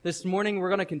This morning, we're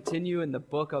going to continue in the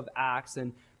book of Acts,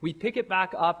 and we pick it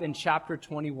back up in chapter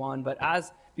 21. But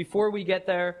before we get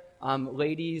there,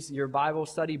 ladies, your Bible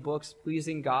study books,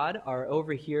 Pleasing God, are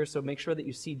over here, so make sure that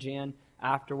you see Jan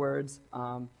afterwards.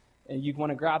 And you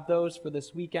want to grab those for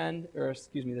this week. And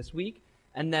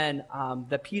then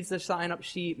the pizza sign-up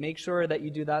sheet, make sure that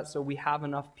you do that so we have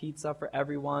enough pizza for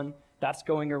everyone. That's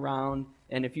going around.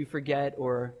 And if you forget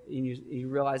or you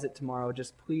realize it tomorrow,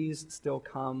 just please still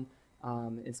come.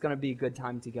 It's going to be a good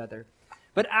time together.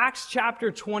 But Acts chapter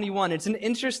 21, it's an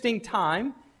interesting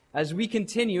time as we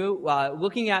continue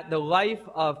looking at the life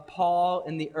of Paul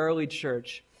in the early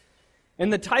church.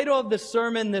 And the title of the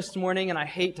sermon this morning, and I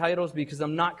hate titles because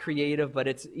I'm not creative, but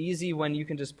it's easy when you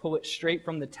can just pull it straight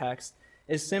from the text,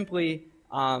 is simply,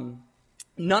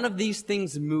 None of These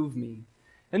Things Move Me.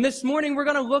 And this morning we're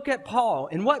going to look at Paul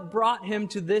and what brought him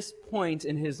to this point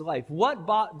in his life. What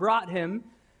brought him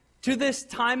to this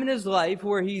time in his life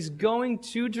where he's going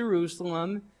to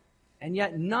Jerusalem, and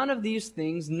yet none of these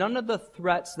things, none of the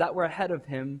threats that were ahead of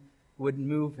him would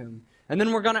move him. And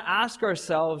then we're going to ask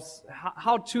ourselves,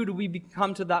 how do we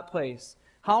come to that place?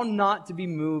 How not to be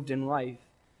moved in life?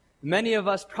 Many of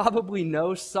us probably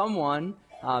know someone,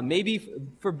 maybe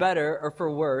for better or for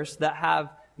worse, that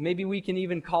have, maybe we can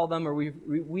even call them, or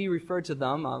we refer to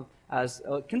them as,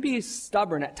 can be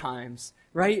stubborn at times.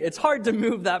 Right? It's hard to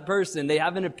move that person. They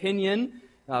have an opinion,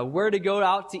 where to go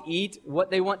out to eat, what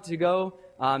they want to go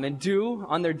and do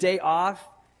on their day off,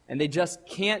 and they just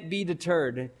can't be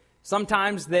deterred.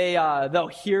 Sometimes they'll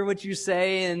hear what you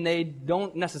say and they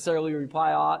don't necessarily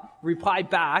reply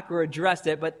back or address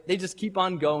it, but they just keep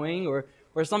on going. Or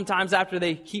sometimes after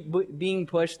they keep being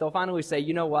pushed, they'll finally say,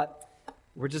 you know what?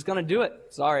 We're just going to do it.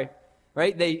 Sorry.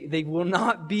 Right? They will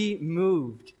not be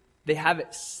moved. They have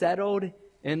it settled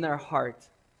in their heart.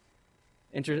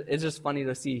 It's just funny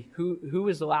to see who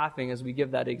is laughing as we give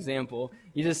that example.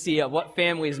 You just see what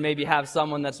families maybe have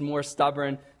someone that's more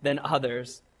stubborn than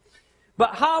others.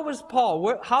 But how was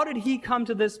Paul? How did he come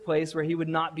to this place where he would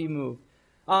not be moved?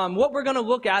 What we're going to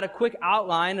look at, a quick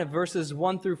outline of verses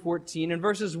 1 through 14. In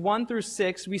verses 1 through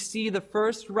 6, we see the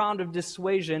first round of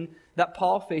dissuasion that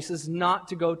Paul faces not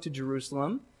to go to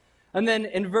Jerusalem. And then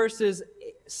in verses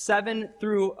 7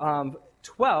 through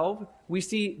 12, we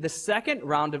see the second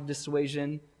round of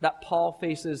dissuasion that Paul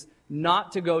faces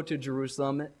not to go to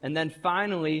Jerusalem. And then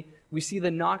finally, we see the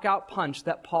knockout punch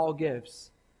that Paul gives,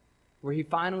 where he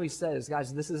finally says,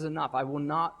 guys, this is enough. I will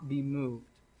not be moved.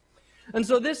 And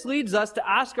so this leads us to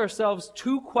ask ourselves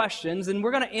two questions, and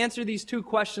we're going to answer these two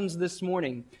questions this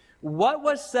morning. What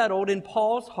was settled in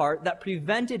Paul's heart that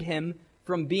prevented him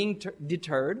from being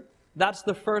deterred? That's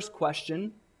the first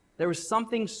question. There was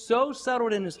something so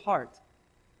settled in his heart.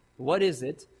 What is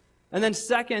it? And then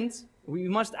second, we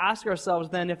must ask ourselves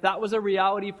then, if that was a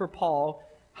reality for Paul,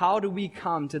 how do we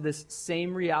come to this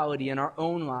same reality in our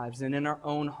own lives and in our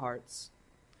own hearts?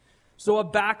 So a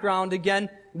background, again,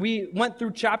 we went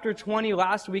through chapter 20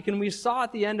 last week, and we saw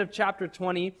at the end of chapter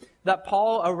 20 that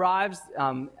Paul arrives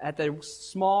at the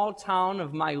small town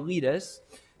of Miletus.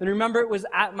 And remember, it was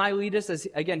at Miletus, as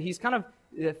again, he's kind of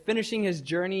finishing his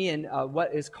journey in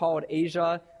what is called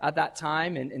Asia at that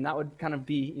time, and that would kind of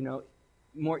be,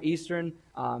 more eastern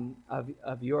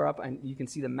of Europe, and you can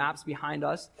see the maps behind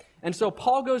us. And so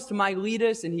Paul goes to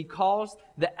Miletus, and he calls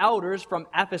the elders from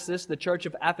Ephesus, the church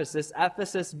of Ephesus,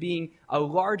 Ephesus being a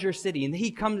larger city, and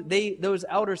those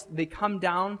elders come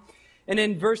down, and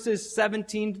in verses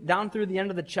 17 down through the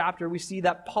end of the chapter, we see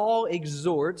that Paul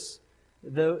exhorts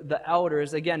the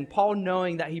elders, again, Paul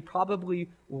knowing that he probably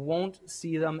won't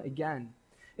see them again.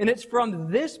 And it's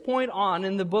from this point on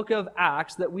in the book of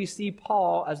Acts that we see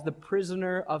Paul as the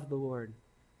prisoner of the Lord.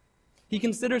 He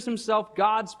considers himself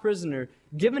God's prisoner,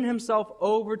 given himself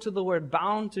over to the Lord,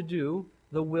 bound to do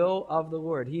the will of the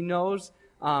Lord. He knows,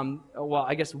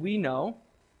 we know,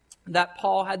 that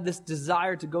Paul had this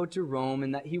desire to go to Rome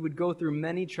and that he would go through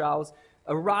many trials,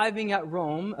 arriving at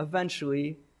Rome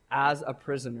eventually as a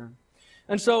prisoner.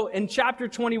 And so in chapter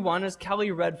 21, as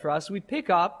Kelly read for us, we pick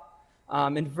up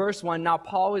in verse 1. Now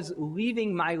Paul is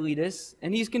leaving Miletus,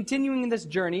 and he's continuing this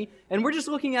journey, and we're just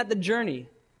looking at the journey,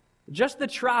 just the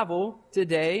travel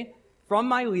today from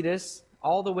Miletus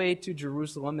all the way to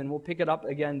Jerusalem, and we'll pick it up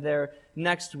again there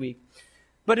next week.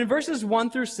 But in verses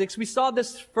 1 through 6, we saw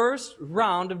this first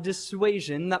round of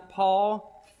dissuasion that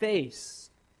Paul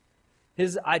faced.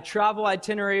 His travel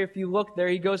itinerary, if you look there,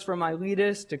 he goes from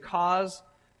Miletus to Cos,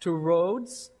 to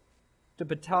Rhodes, to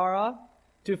Patara,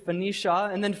 to Phoenicia,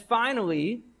 and then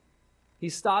finally, he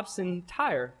stops in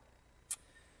Tyre.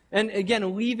 And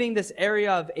again, leaving this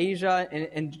area of Asia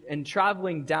and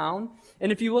traveling down.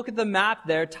 And if you look at the map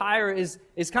there, Tyre is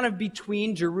kind of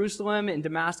between Jerusalem and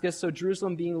Damascus. So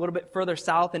Jerusalem being a little bit further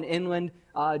south and inland,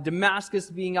 Damascus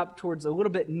being up towards a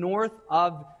little bit north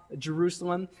of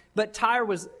Jerusalem. But Tyre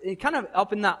was kind of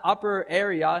up in that upper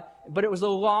area, but it was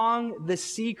along the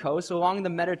sea coast, along the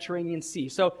Mediterranean Sea.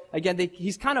 So again,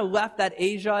 he's kind of left that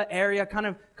Asia area, kind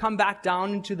of come back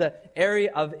down into the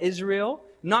area of Israel,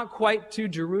 not quite to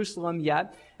Jerusalem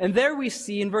yet. And there we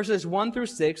see in verses 1 through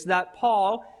 6 that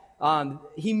Paul,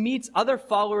 he meets other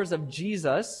followers of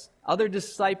Jesus, other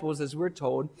disciples as we're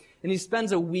told, and he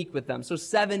spends a week with them. So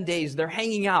 7 days, they're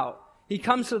hanging out. He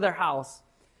comes to their house.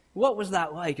 What was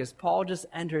that like as Paul just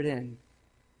entered in?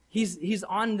 He's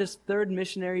on this third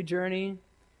missionary journey,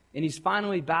 and he's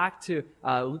finally back to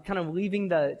kind of leaving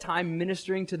the time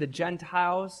ministering to the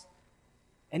Gentiles,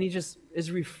 and he just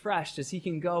is refreshed as he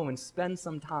can go and spend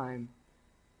some time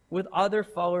with other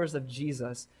followers of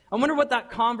Jesus. I wonder what that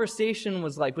conversation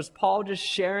was like. Was Paul just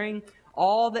sharing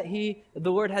all that the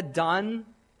Lord had done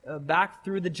back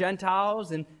through the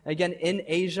Gentiles and again in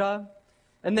Asia?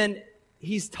 And then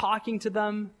he's talking to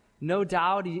them, no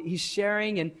doubt. He's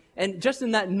sharing, and just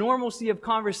in that normalcy of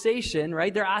conversation,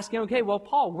 right? They're asking, okay, well,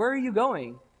 Paul, where are you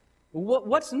going?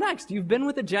 What's next? You've been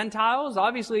with the Gentiles.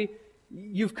 Obviously,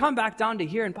 you've come back down to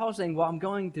here. And Paul's saying, well, I'm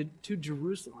going to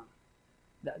Jerusalem.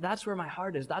 That's where my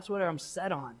heart is. That's what I'm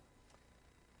set on.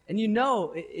 And you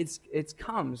know it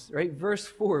comes, right? Verse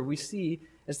 4, we see,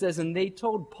 it says, and they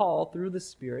told Paul through the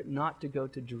Spirit not to go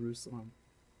to Jerusalem.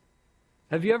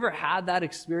 Have you ever had that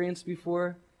experience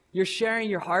before? You're sharing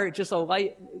your heart, just a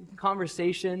light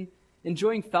conversation,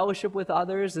 enjoying fellowship with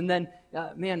others, and then,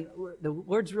 man, the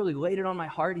Lord's really laid it on my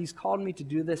heart. He's called me to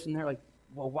do this, and they're like,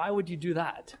 well, why would you do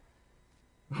that?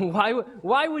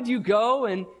 Why would you go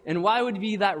and why would you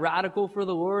be that radical for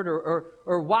the Lord?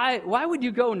 Or why would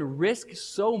you go and risk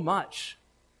so much?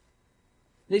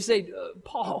 They say,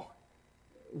 Paul,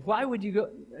 why would you go?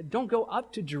 Don't go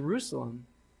up to Jerusalem.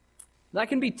 That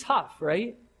can be tough,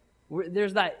 right?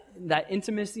 There's that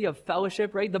intimacy of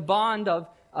fellowship, right? The bond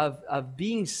of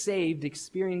being saved,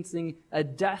 experiencing a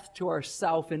death to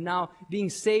ourself, and now being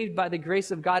saved by the grace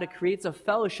of God. It creates a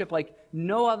fellowship like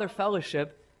no other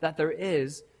fellowship that there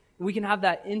is. We can have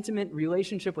that intimate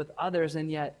relationship with others, and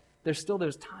yet there's still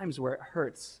those times where it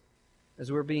hurts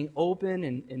as we're being open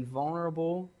and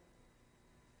vulnerable.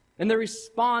 And the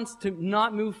response to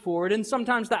not move forward, and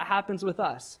sometimes that happens with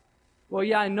us. Well,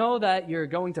 yeah, I know that you're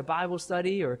going to Bible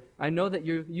study, or I know that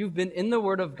you've been in the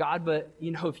Word of God, but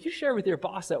if you share with your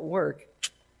boss at work,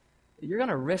 you're going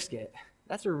to risk it.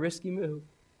 That's a risky move.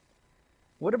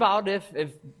 What about if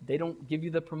they don't give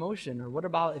you the promotion? Or what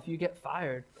about if you get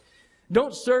fired?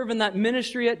 Don't serve in that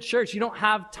ministry at church. You don't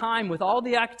have time with all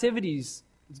the activities.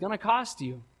 It's going to cost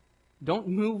you. Don't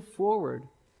move forward.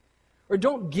 Or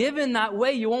don't give in that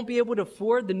way. You won't be able to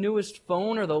afford the newest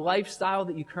phone or the lifestyle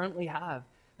that you currently have.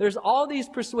 There's all these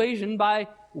persuasion by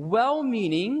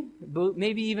well-meaning,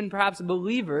 maybe even perhaps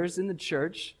believers in the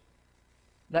church,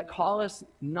 that call us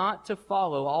not to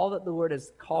follow all that the Lord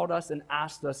has called us and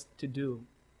asked us to do.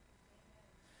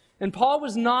 And Paul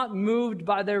was not moved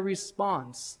by their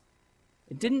response.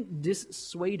 It didn't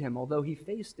dissuade him, although he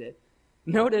faced it.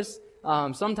 Notice,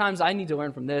 sometimes I need to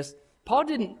learn from this. Paul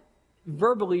didn't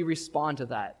verbally respond to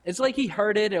that. It's like he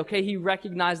heard it, okay, he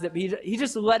recognized it, but he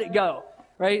just let it go,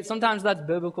 right? Sometimes that's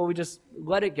biblical. We just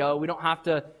let it go. We don't have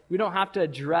to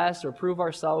address or prove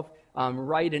ourselves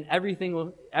right in every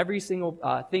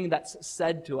single thing that's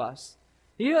said to us.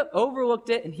 He overlooked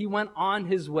it and he went on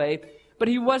his way, but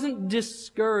he wasn't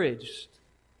discouraged.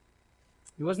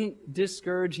 He wasn't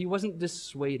discouraged. He wasn't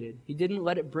dissuaded. He didn't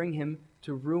let it bring him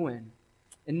to ruin.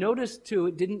 And notice, too,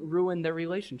 it didn't ruin their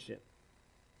relationship.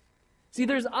 See,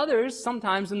 there's others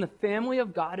sometimes in the family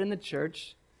of God in the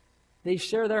church. They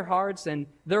share their hearts and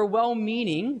they're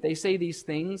well-meaning. They say these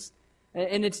things.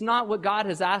 And it's not what God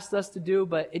has asked us to do,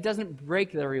 but it doesn't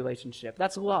break their relationship.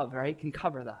 That's love, right? It can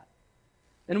cover that.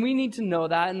 And we need to know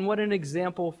that, and what an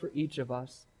example for each of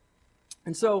us.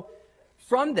 And so,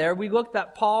 from there, we looked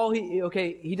at Paul.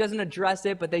 He doesn't address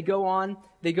it, but they go on.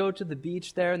 They go to the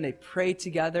beach there, and they pray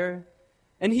together.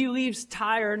 And he leaves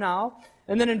Tyre now.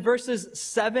 And then in verses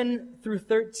 7 through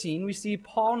 13, we see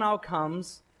Paul now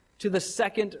comes to the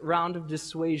second round of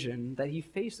dissuasion that he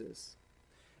faces.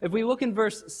 If we look in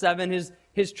verse 7,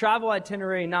 his travel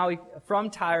itinerary now, from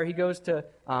Tyre, he goes to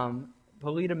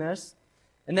Polydamas,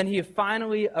 and then he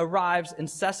finally arrives in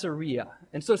Caesarea.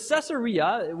 And so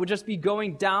Caesarea would just be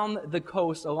going down the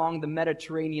coast along the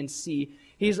Mediterranean Sea.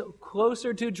 He's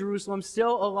closer to Jerusalem,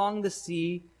 still along the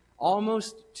sea,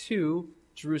 almost to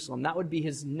Jerusalem. That would be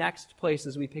his next place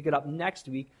as we pick it up next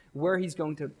week, where he's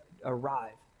going to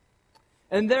arrive.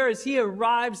 And there, as he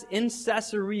arrives in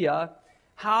Caesarea,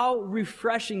 how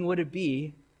refreshing would it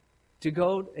be to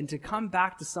go and to come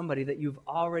back to somebody that you've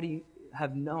already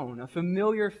have known, a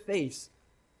familiar face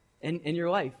in your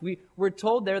life. We're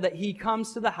told there that he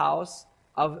comes to the house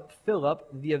of Philip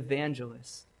the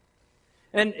evangelist.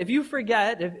 And if you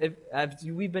forget, if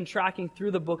we've been tracking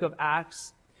through the book of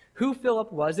Acts, who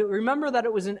Philip was, remember that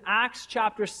it was in Acts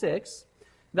chapter 6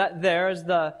 that there's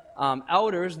the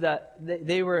elders that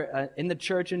they were in the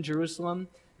church in Jerusalem.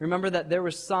 Remember that there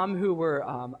were some who were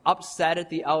upset at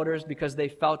the elders because they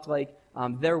felt like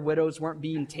their widows weren't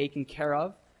being taken care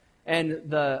of. And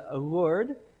the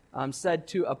Lord said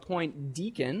to appoint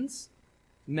deacons,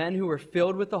 men who were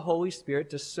filled with the Holy Spirit,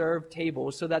 to serve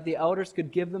tables so that the elders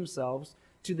could give themselves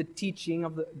to the teaching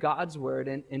of God's word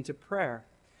and to prayer.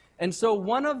 And so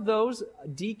one of those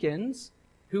deacons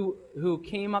who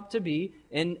came up to be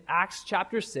in Acts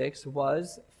chapter 6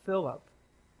 was Philip.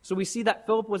 So we see that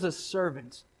Philip was a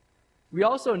servant. We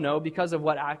also know, because of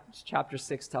what Acts chapter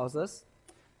 6 tells us,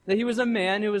 that he was a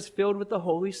man who was filled with the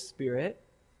Holy Spirit.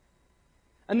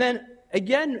 And then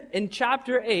again in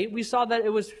chapter 8, we saw that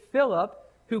it was Philip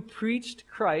who preached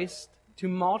Christ to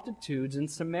multitudes in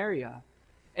Samaria.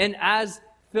 And as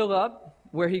Philip,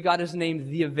 where he got his name,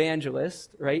 the evangelist,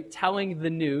 right, telling the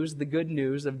news, the good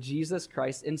news of Jesus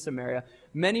Christ in Samaria,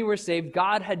 many were saved.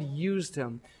 God had used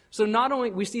him. So not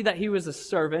only we see that he was a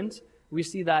servant, we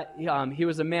see that he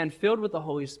was a man filled with the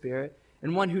Holy Spirit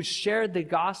and one who shared the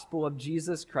gospel of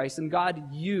Jesus Christ, and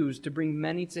God used to bring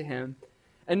many to him.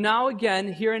 And now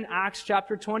again, here in Acts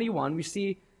chapter 21, we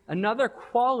see another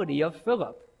quality of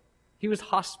Philip. He was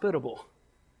hospitable.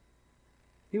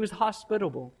 He was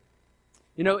hospitable.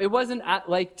 You know, it wasn't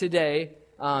like today,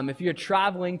 if you're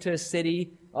traveling to a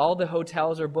city, all the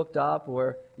hotels are booked up,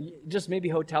 or just maybe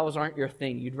hotels aren't your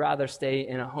thing. You'd rather stay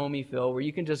in a homey feel where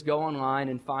you can just go online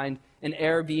and find an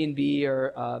Airbnb or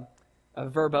a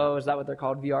Vrbo, is that what they're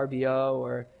called? VRBO,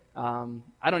 or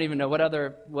I don't even know what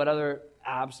other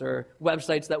apps or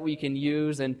websites that we can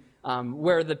use, and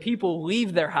where the people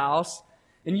leave their house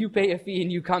and you pay a fee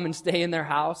and you come and stay in their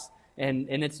house, and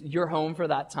it's your home for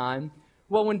that time.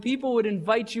 Well, when people would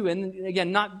invite you in,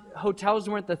 again, hotels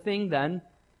weren't the thing then,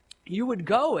 you would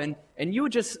go and you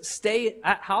would just stay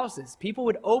at houses. People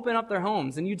would open up their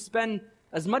homes and you'd spend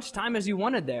as much time as you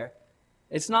wanted there.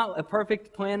 It's not a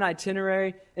perfect planned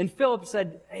itinerary. And Philip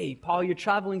said, hey, Paul, you're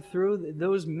traveling through.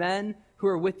 Those men who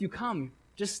are with you, come.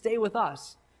 Just stay with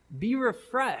us. Be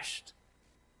refreshed.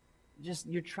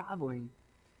 You're traveling.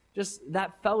 Just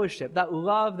that fellowship, that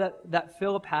love that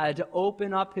Philip had to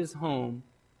open up his home.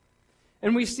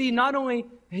 And we see not only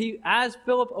as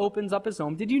Philip opens up his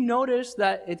home, did you notice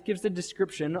that it gives the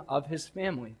description of his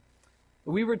family?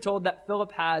 We were told that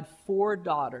Philip had 4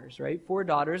 daughters, right? 4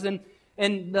 daughters. And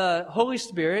the Holy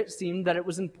Spirit seemed that it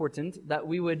was important that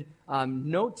we would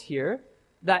note here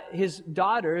that his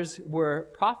daughters were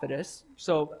prophetess.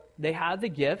 So they had the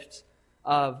gift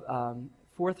of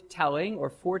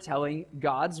foretelling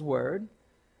God's word.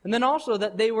 And then also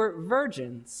that they were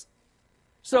virgins.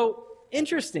 So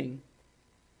interesting.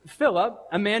 Philip,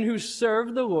 a man who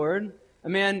served the Lord, a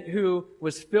man who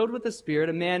was filled with the Spirit,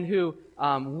 a man who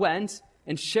went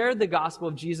and shared the gospel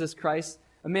of Jesus Christ,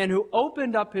 a man who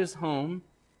opened up his home,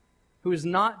 who was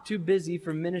not too busy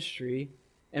for ministry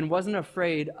and wasn't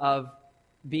afraid of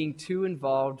being too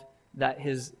involved that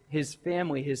his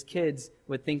family, his kids,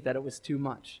 would think that it was too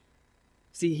much.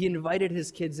 See, he invited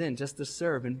his kids in just to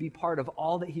serve and be part of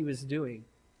all that he was doing.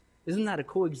 Isn't that a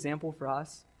cool example for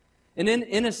us? And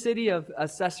in a city of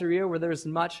Caesarea where there's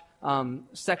much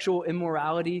sexual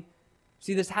immorality,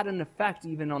 see, this had an effect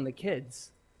even on the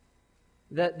kids.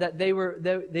 That they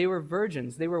were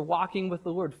virgins. They were walking with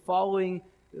the Lord, following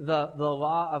the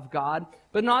law of God.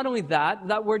 But not only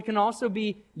that word can also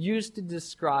be used to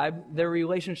describe their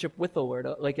relationship with the Lord,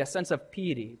 like a sense of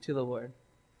piety to the Lord.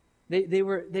 They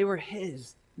were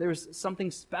his. There was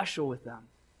something special with them.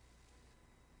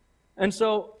 And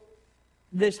so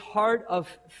this heart of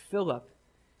Philip,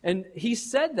 and he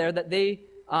said there that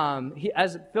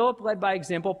as Philip led by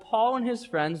example, Paul and his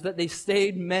friends, that they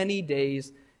stayed many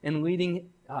days and leading.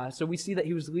 So we see that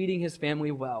he was leading his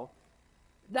family well.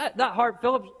 That heart,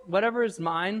 Philip, whatever is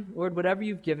mine, Lord, whatever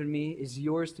you've given me is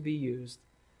yours to be used.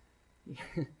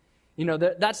 You know,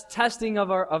 that's testing of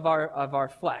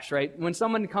our flesh, right? When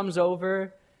someone comes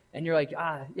over and you're like,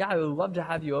 yeah, I would love to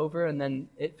have you over, and then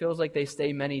it feels like they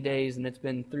stay many days and it's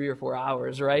been 3 or 4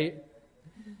 hours, right?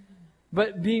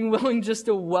 But being willing just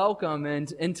to welcome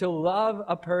and to love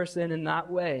a person in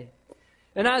that way.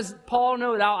 And as Paul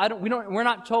no doubt, we're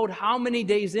not told how many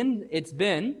days in it's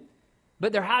been,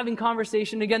 but they're having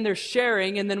conversation again, they're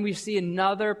sharing, and then we see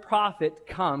another prophet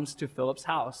comes to Philip's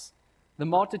house. The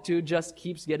multitude just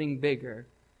keeps getting bigger.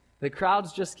 The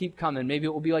crowds just keep coming. Maybe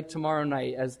it will be like tomorrow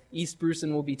night as East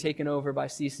Bruceton will be taken over by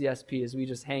CCSP as we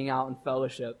just hang out and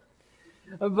fellowship.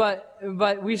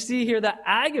 But we see here that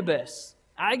Agabus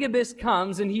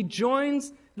comes and he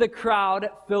joins the crowd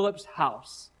at Philip's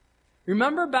house.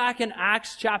 Remember back in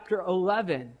Acts chapter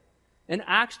 11. In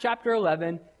Acts chapter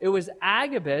 11, it was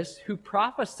Agabus who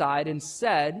prophesied and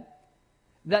said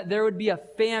that there would be a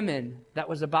famine that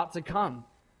was about to come.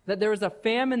 That there was a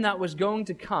famine that was going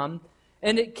to come,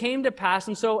 and it came to pass.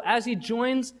 And so as he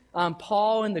joins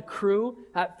Paul and the crew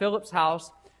at Philip's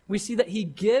house, we see that he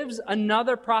gives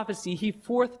another prophecy. He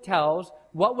foretells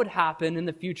what would happen in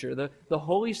the future. The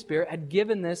Holy Spirit had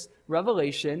given this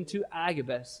revelation to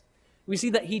Agabus. We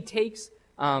see that he takes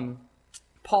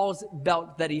Paul's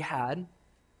belt that he had,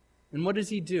 and what does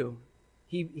he do?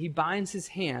 He binds his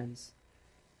hands,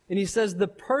 and he says, the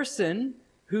person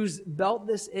whose belt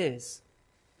this is,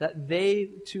 that they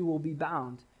too will be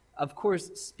bound. Of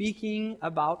course, speaking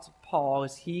about Paul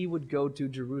as he would go to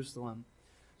Jerusalem.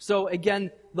 So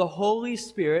again, the Holy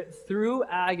Spirit, through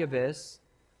Agabus,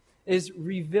 is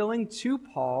revealing to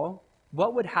Paul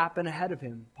what would happen ahead of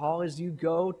him. Paul, as you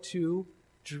go to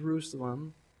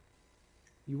Jerusalem,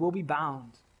 you will be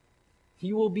bound.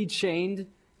 You will be chained.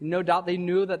 No doubt they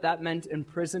knew that that meant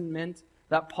imprisonment,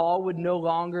 that Paul would no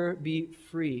longer be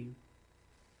free.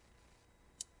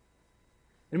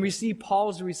 And we see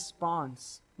Paul's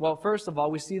response. Well, first of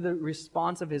all, we see the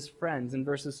response of his friends in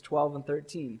verses 12 and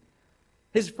 13.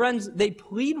 His friends, they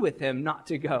plead with him not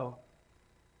to go.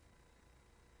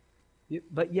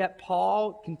 But yet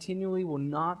Paul continually will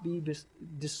not be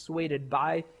dissuaded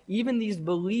by even these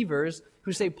believers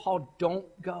who say, Paul,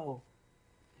 don't go.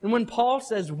 And when Paul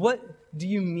says, what do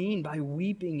you mean by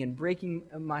weeping and breaking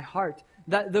my heart?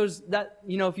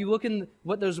 If you look in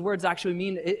what those words actually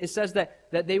mean, it says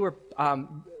that they were,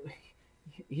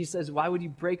 he says, why would you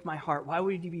break my heart? Why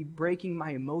would you be breaking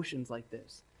my emotions like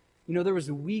this? There was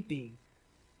weeping.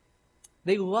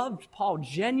 They loved Paul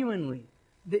genuinely.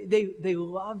 They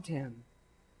loved him.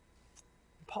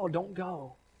 Paul, don't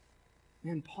go.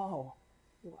 Man, Paul,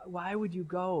 why would you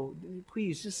go?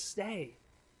 Please, just stay.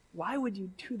 Why would you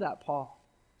do that, Paul?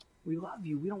 We love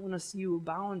you. We don't want to see you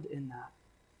bound in that.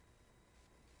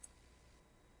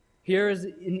 Here is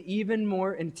an even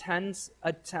more intense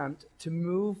attempt to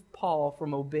move Paul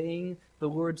from obeying the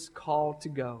Lord's call to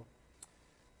go.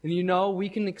 And we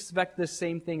can expect the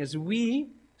same thing as we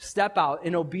step out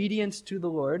in obedience to the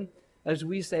Lord, as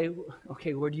we say,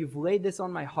 okay, Lord, you've laid this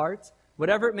on my heart,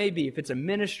 whatever it may be, if it's a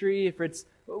ministry, if it's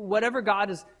whatever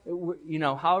God is,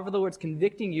 however the Lord's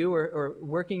convicting you or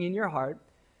working in your heart,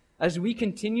 as we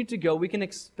continue to go, we can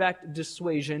expect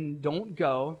dissuasion, don't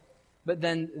go, but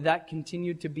then that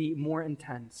continued to be more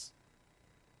intense,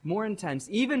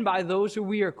 even by those who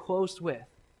we are close with.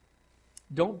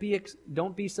 Don't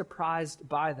be surprised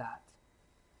by that.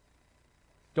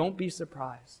 Don't be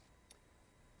surprised.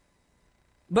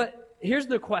 But here's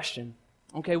the question.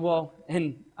 Okay, well,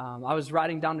 and I was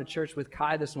riding down to church with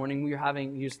Kai this morning. We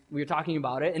were talking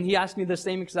about it, and he asked me the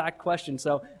same exact question.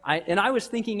 So I was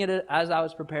thinking it as I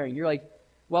was preparing. You're like,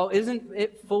 well, isn't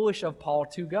it foolish of Paul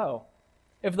to go?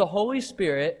 If the Holy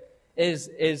Spirit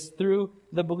is through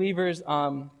the believers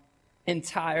in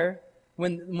Tyre,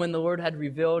 when the Lord had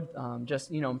revealed,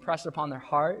 impressed upon their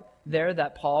heart there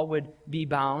that Paul would be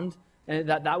bound, and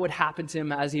that would happen to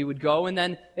him as he would go. And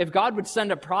then if God would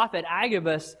send a prophet,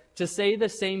 Agabus, to say the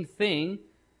same thing,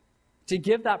 to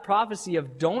give that prophecy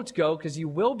of don't go because you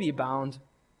will be bound,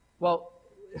 well,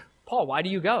 Paul, why do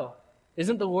you go?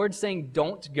 Isn't the Lord saying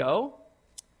don't go?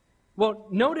 Well,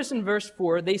 notice in verse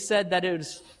 4, they said that it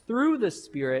is through the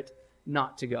Spirit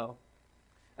not to go.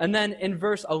 And then in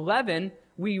verse 11,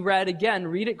 we read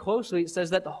it closely, it says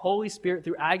that the Holy Spirit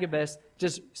through Agabus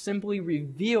just simply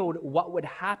revealed what would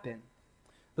happen.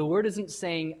 The Lord isn't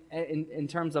saying in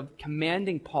terms of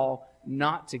commanding Paul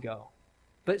not to go,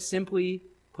 but simply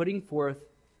putting forth,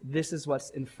 this is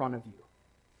what's in front of you.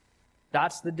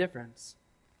 That's the difference.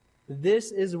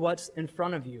 This is what's in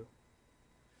front of you.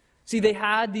 See, they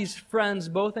had these friends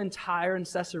both in Tyre and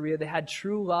Caesarea. They had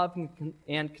true love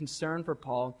and concern for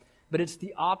Paul, but it's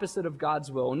the opposite of God's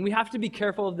will. And we have to be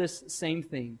careful of this same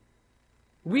thing.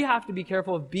 We have to be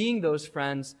careful of being those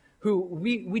friends who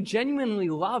we genuinely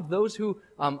love, those who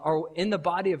are in the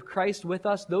body of Christ with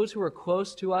us, those who are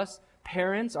close to us,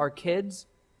 parents, our kids,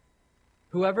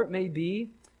 whoever it may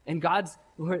be. And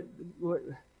the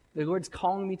Lord's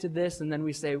calling me to this, and then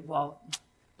we say, well,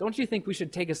 don't you think we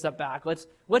should take a step back? Let's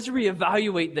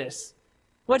reevaluate this.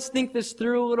 Let's think this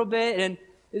through a little bit. And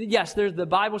yes, the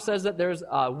Bible says that there's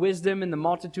wisdom in the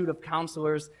multitude of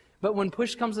counselors. But when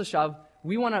push comes to shove,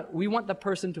 we want the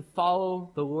person to follow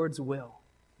the Lord's will,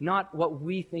 not what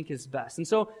we think is best. And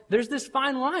so there's this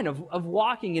fine line of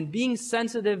walking and being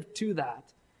sensitive to that,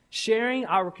 sharing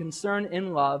our concern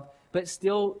in love, but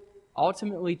still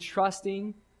ultimately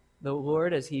trusting the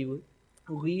Lord as He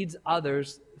leads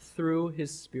others through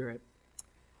His Spirit.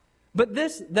 But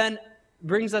this then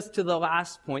brings us to the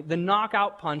last point, the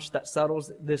knockout punch that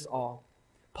settles this all.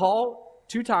 Paul,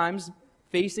 2 times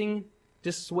facing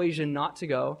dissuasion not to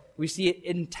go. We see it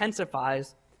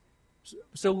intensifies.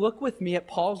 So look with me at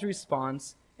Paul's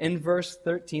response in verse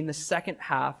 13, the second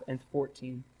half, and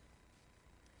 14.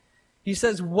 He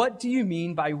says, "What do you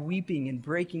mean by weeping and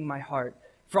breaking my heart?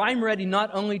 For I am ready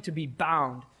not only to be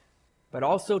bound, but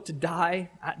also to die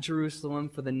at Jerusalem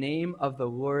for the name of the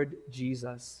Lord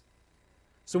Jesus."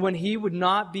 So when he would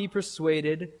not be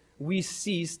persuaded, we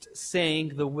ceased,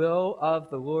 saying, "The will of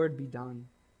the Lord be done."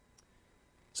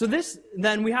 So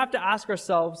then we have to ask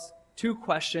ourselves 2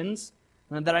 questions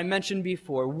that I mentioned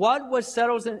before. What was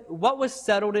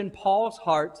settled in Paul's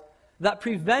heart that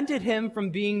prevented him from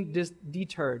being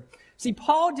deterred? See,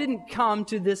 Paul didn't come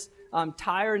to this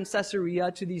Tyre and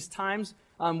Caesarea, to these times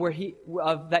where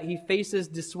that he faces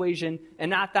dissuasion,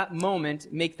 and at that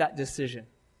moment make that decision.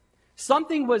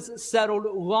 Something was settled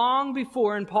long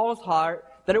before in Paul's heart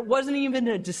that it wasn't even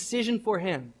a decision for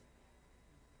him.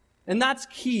 And that's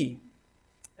key.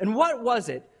 And what was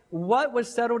it? What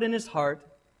was settled in his heart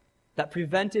that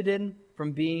prevented him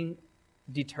from being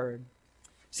deterred?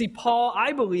 See, Paul,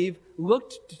 I believe,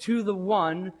 looked to the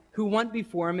one who went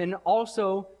before him and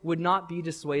also would not be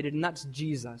dissuaded, and that's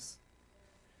Jesus.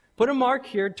 Put a mark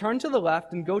here, turn to the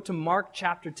left, and go to Mark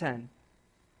chapter 10.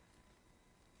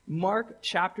 Mark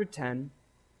chapter 10.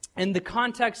 In the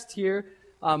context here,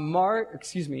 Mark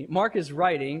is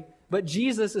writing, but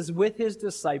Jesus is with his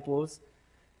disciples.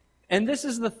 And this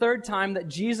is the 3rd time that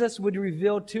Jesus would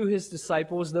reveal to his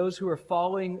disciples, those who are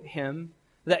following him,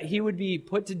 that he would be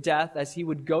put to death as he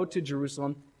would go to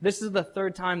Jerusalem. This is the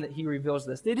 3rd time that he reveals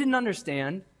this. They didn't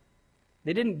understand.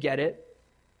 They didn't get it.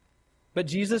 But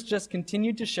Jesus just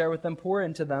continued to share with them, pour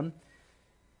into them.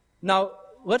 Now,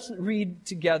 let's read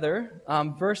together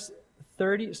verse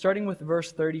 30, starting with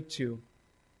verse 32.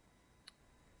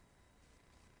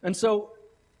 And so,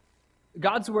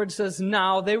 God's word says,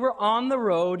 "Now they were on the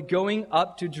road going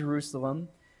up to Jerusalem,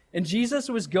 and Jesus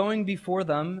was going before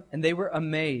them, and they were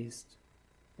amazed.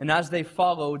 And as they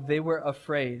followed, they were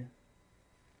afraid.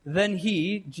 Then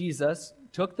he, Jesus,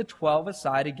 took the 12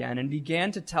 aside again and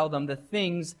began to tell them the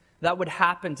things that would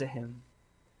happen to him.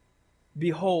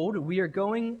 'Behold, we are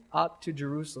going up to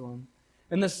Jerusalem,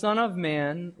 and the Son of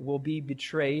Man will be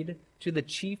betrayed to the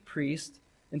chief priests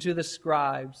and to the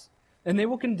scribes, and they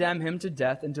will condemn him to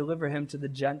death and deliver him to the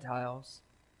Gentiles.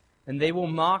 And they will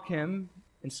mock him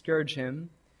and scourge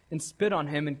him and spit on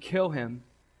him and kill him.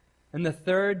 And the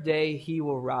 3rd day he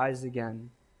will rise again.'"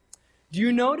 Do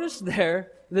you notice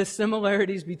there the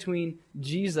similarities between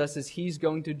Jesus as he's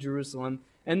going to Jerusalem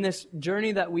and this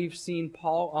journey that we've seen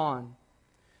Paul on?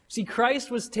 See, Christ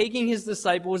was taking his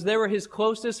disciples. They were his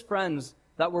closest friends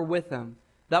that were with him,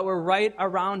 that were right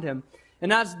around him.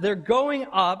 And as they're going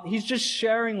up, he's just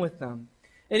sharing with them.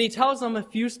 And he tells them a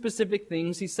few specific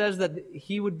things. He says that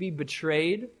he would be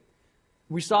betrayed.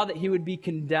 We saw that he would be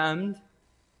condemned,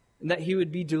 and that he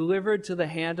would be delivered to the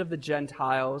hand of the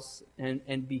Gentiles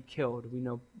and be killed. We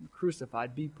know,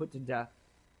 crucified, be put to death.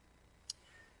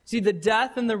 See, the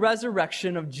death and the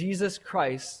resurrection of Jesus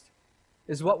Christ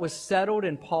is what was settled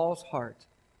in Paul's heart.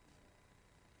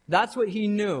 That's what he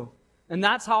knew. And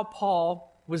that's how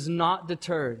Paul was not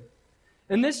deterred.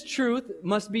 And this truth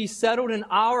must be settled in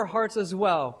our hearts as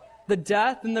well. The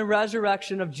death and the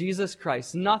resurrection of Jesus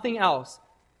Christ, nothing else.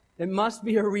 It must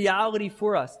be a reality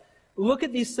for us. Look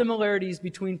at these similarities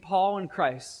between Paul and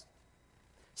Christ.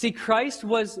 See, Christ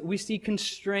was, we see,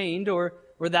 constrained, or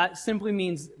that simply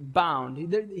means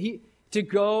bound. To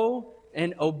go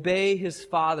and obey his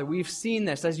Father. We've seen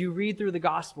this as you read through the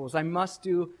Gospels. I must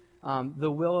do the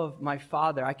will of my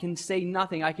Father. I can say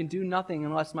nothing. I can do nothing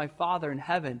unless my Father in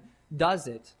heaven does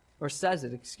it, or says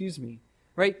it,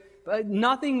 right? But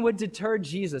nothing would deter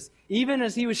Jesus. Even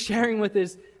as he was sharing with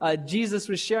Jesus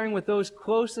was sharing with those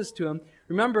closest to him.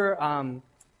 Remember,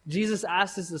 Jesus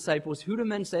asked his disciples, "Who do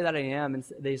men say that I am?" And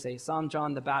they say, "Some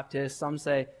John the Baptist, some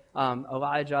say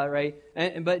Elijah," right?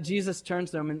 But Jesus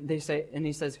turns to them and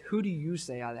he says, "Who do you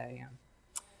say that I am?"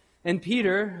 And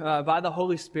Peter, by the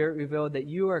Holy Spirit, revealed that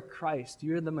you are Christ,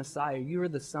 you are the Messiah, you are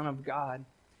the Son of God.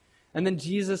 And then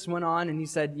Jesus went on and he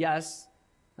said, yes,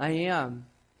 I am.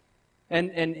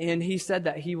 And he said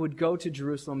that he would go to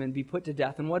Jerusalem and be put to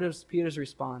death. And what is Peter's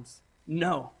response?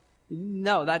 No,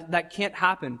 that can't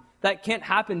happen. That can't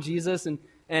happen, Jesus.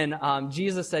 And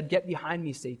Jesus said, get behind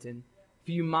me, Satan.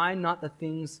 For you mind not the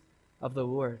things of the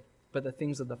Lord, but the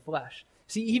things of the flesh.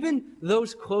 See, even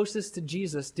those closest to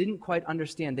Jesus didn't quite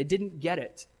understand. They didn't get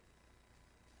it.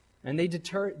 And they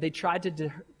tried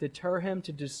to deter him,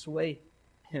 to dissuade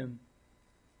him.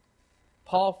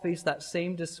 Paul faced that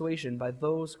same dissuasion by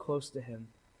those close to him.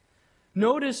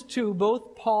 Notice, too,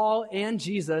 both Paul and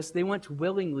Jesus, they went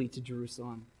willingly to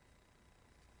Jerusalem.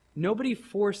 Nobody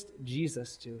forced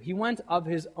Jesus to. He went of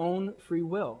his own free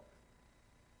will.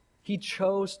 He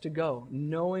chose to go,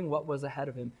 knowing what was ahead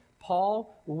of him.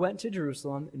 Paul went to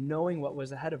Jerusalem knowing what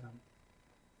was ahead of him.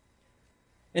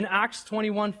 In Acts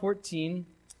 21:14,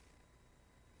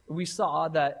 we saw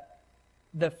that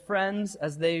the friends,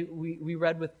 as we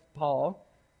read with Paul,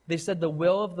 they said, the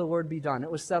will of the Lord be done.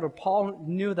 It was settled. Paul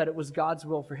knew that it was God's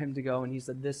will for him to go, and he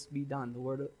said, this be done,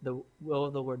 the will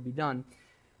of the Lord be done.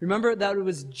 Remember that it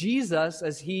was Jesus,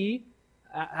 as he,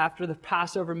 after the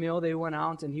Passover meal, they went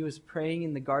out and he was praying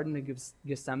in the Garden of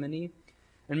Gethsemane.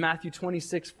 In Matthew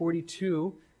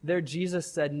 26:42, there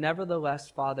Jesus said, nevertheless,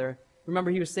 Father,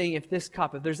 remember he was saying, if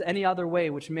there's any other way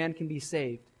which man can be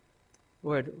saved,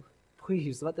 Lord,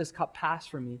 please let this cup pass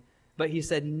from me. But he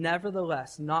said,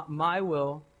 nevertheless, not my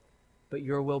will, but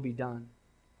your will be done.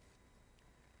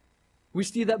 We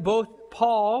see that both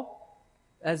Paul,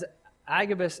 as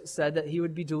Agabus said, that he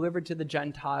would be delivered to the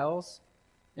Gentiles,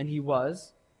 and he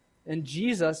was. And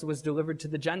Jesus was delivered to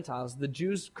the Gentiles. The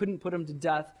Jews couldn't put him to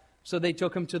death, so they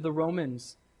took him to the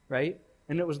Romans, right?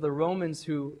 And it was the Romans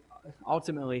who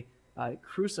ultimately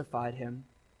crucified him.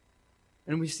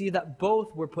 And we see that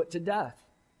both were put to death.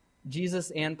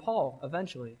 Jesus and Paul,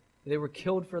 eventually. They were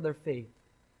killed for their faith.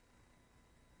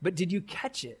 But did you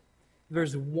catch it?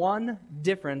 There's one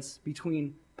difference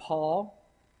between Paul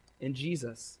and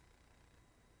Jesus.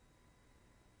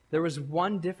 There was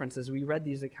one difference as we read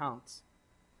these accounts.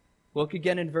 Look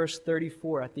again in verse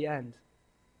 34 at the end.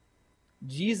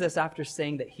 Jesus, after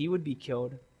saying that he would be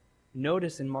killed,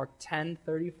 notice in Mark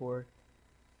 10:34,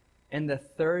 and the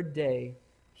third day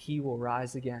he will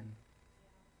rise again.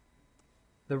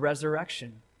 The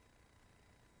resurrection.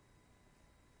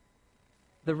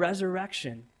 The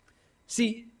resurrection.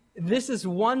 See, this is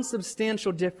one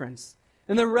substantial difference.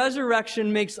 And the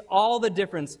resurrection makes all the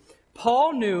difference.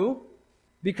 Paul knew,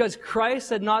 because Christ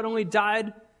had not only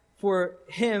died for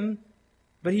him,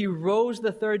 but he rose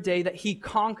the third day, that he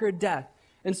conquered death.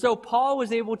 And so Paul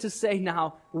was able to say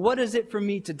now, what is it for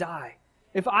me to die?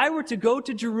 If I were to go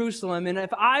to Jerusalem, and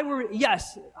if I were,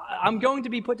 yes, I'm going to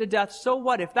be put to death, so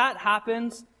what? If that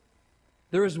happens,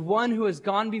 there is one who has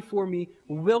gone before me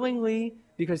willingly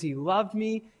because he loved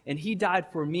me and he died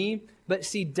for me. But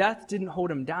see, death didn't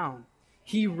hold him down.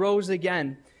 He rose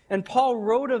again. And Paul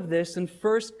wrote of this in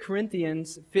 1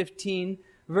 Corinthians 15,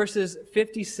 verses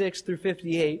 56 through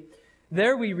 58.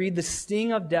 There we read, the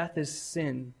sting of death is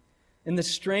sin, and the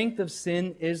strength of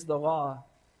sin is the law.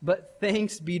 But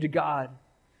thanks be to God,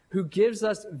 who gives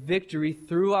us victory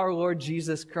through our Lord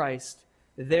Jesus Christ.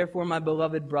 Therefore, my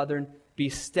beloved brethren, be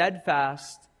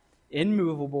steadfast,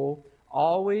 immovable,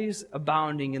 always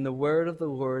abounding in the word of the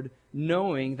Lord,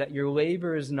 knowing that your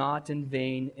labor is not in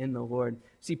vain in the Lord.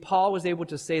 See, Paul was able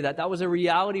to say that. That was a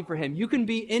reality for him. You can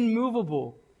be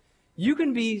immovable. You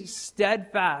can be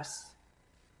steadfast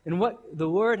in what the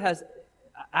Lord has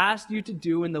asked you to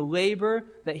do in the labor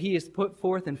that he has put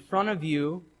forth in front of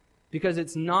you, because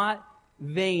it's not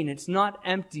vain, it's not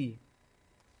empty.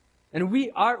 And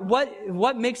we are,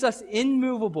 what makes us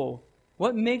immovable,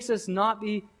 what makes us not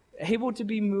be able to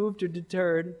be moved or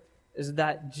deterred, is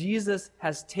that Jesus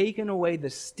has taken away the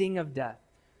sting of death.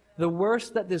 The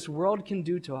worst that this world can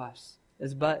do to us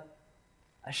is but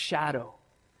a shadow.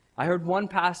 I heard one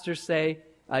pastor say,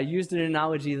 used an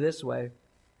analogy this way.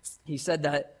 He said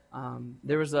that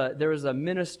there was a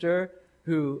minister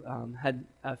who had,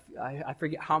 I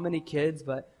forget how many kids,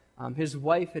 but his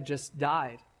wife had just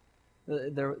died.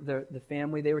 The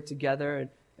family, they were together,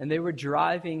 and they were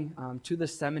driving to the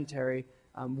cemetery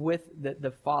with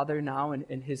the father now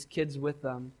and his kids with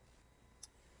them.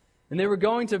 And they were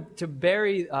going to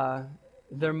bury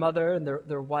their mother and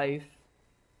their wife.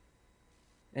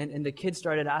 And the kids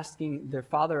started asking their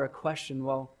father a question,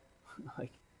 well,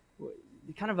 like,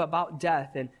 kind of about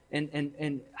death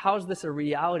and how is this a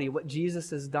reality, what Jesus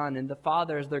has done. And the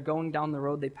father, as they're going down the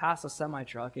road, they pass a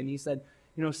semi-truck, and he said,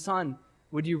 son,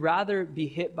 would you rather be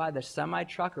hit by the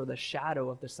semi-truck or the shadow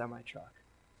of the semi-truck?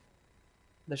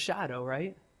 The shadow,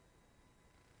 right?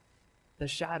 the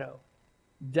shadow.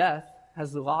 Death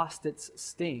has lost its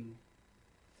sting.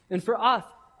 And for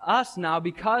us now,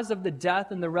 because of the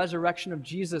death and the resurrection of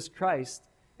Jesus Christ,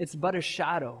 it's but a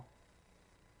shadow.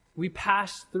 We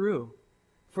pass through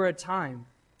for a time.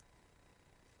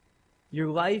 Your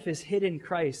life is hid in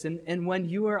Christ, and when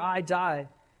you or I die,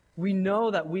 we know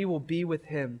that we will be with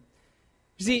him.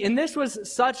 See, and this was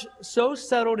so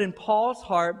settled in Paul's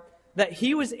heart that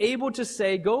he was able to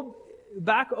say, go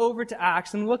back over to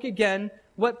Acts and look again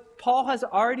what Paul has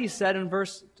already said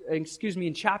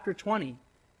in chapter 20.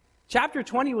 Chapter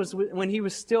 20 was when he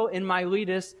was still in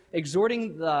Miletus,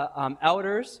 exhorting the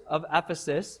elders of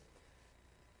Ephesus.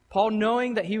 Paul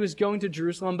knowing that he was going to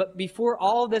Jerusalem, but before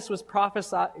all this was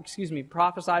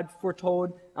prophesied,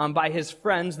 foretold by his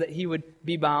friends that he would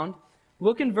be bound.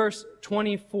 Look in verse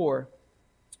 24.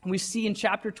 We see in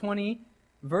chapter 20,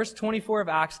 verse 24 of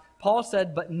Acts, Paul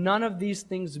said, "But none of these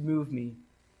things move me,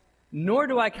 nor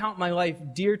do I count my life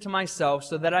dear to myself,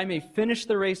 so that I may finish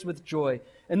the race with joy,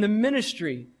 and the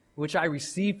ministry which I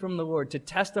received from the Lord, to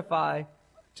testify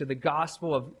to the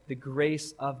gospel of the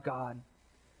grace of God."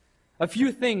 A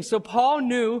few things. So Paul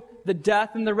knew the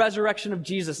death and the resurrection of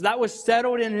Jesus. That was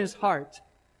settled in his heart.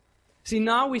 See,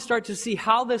 now we start to see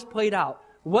how this played out.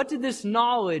 What did this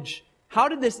knowledge, how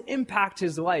did this impact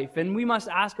his life? And we must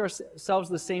ask ourselves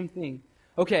the same thing.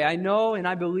 Okay, I know and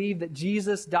I believe that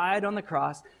Jesus died on the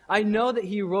cross. I know that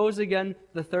he rose again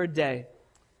the third day.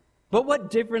 But what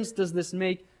difference does this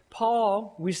make?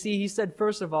 Paul, we see, he said,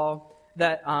 first of all,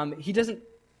 that he doesn't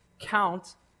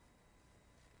count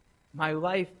my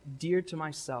life dear to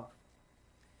myself.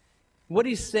 What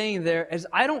he's saying there is,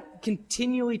 I don't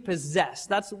continually possess.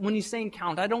 That's when he's saying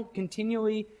count. I don't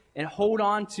continually and hold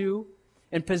on to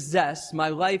and possess my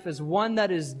life as one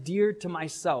that is dear to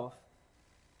myself.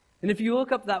 And if you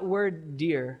look up that word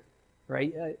dear,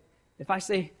 right? If I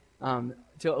say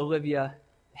to Olivia,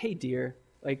 "Hey dear,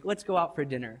 let's go out for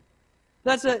dinner."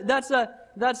 That's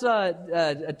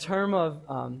a term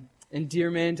of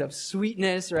endearment, of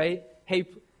sweetness, right? Hey,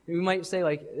 we might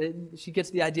say she gets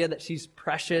the idea that she's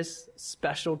precious,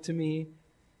 special to me,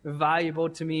 valuable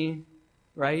to me,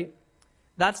 right?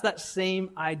 That's that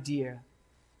same idea.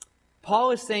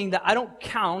 Paul is saying that I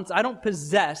don't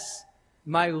possess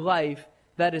my life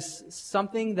that is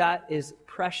something that is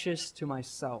precious to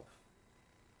myself.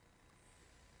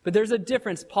 But there's a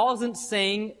difference. Paul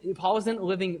isn't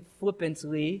living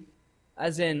flippantly,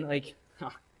 as in I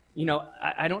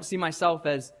don't see myself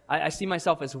as, I see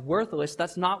myself as worthless.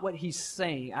 That's not what he's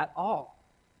saying at all.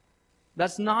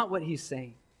 That's not what he's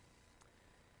saying.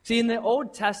 See, in the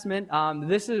Old Testament,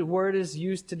 this word is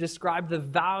used to describe the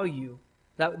value,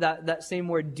 that same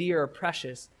word, dear or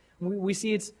precious. We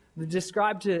see it's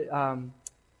describes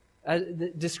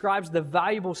the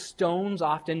valuable stones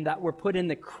often that were put in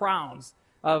the crowns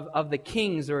of the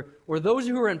kings or those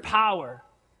who were in power.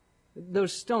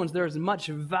 Those stones, there's much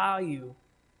value.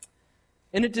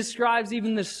 And it describes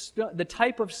even the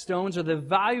type of stones or the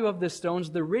value of the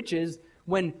stones, the riches,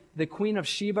 when the Queen of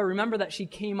Sheba, remember that she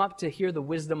came up to hear the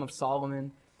wisdom of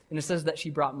Solomon, and it says that she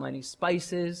brought many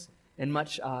spices and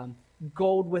much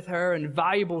gold with her and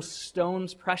valuable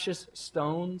stones, precious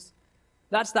stones.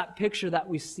 That's that picture that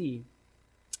we see.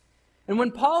 And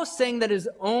when Paul is saying that his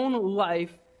own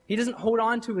life, he doesn't hold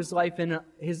on to his life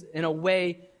in a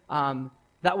way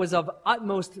that was of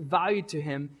utmost value to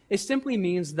him, it simply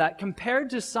means that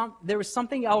compared to there was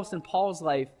something else in Paul's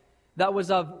life that was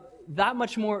of that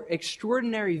much more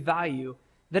extraordinary value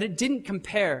that it didn't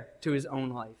compare to his own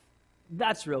life.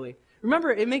 That's really.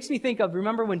 Remember, it makes me think of,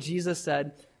 remember when Jesus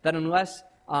said that unless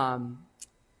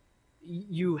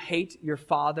you hate your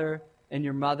father and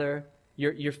your mother,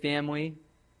 your family,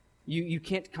 you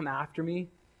can't come after me?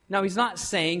 Now, he's not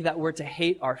saying that we're to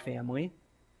hate our family,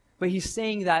 but he's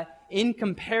saying that in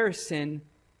comparison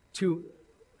to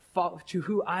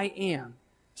who I am,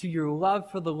 to your love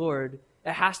for the Lord,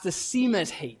 it has to seem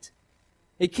as hate.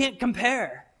 It can't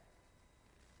compare.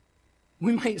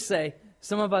 We might say,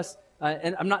 some of us,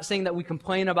 and I'm not saying that we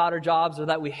complain about our jobs or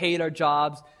that we hate our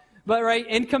jobs, but right,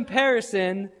 in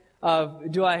comparison of,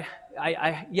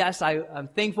 I'm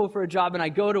thankful for a job and I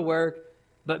go to work,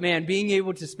 but man, being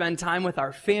able to spend time with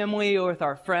our family or with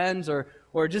our friends or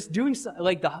just doing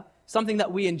something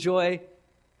that we enjoy,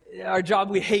 our job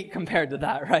we hate compared to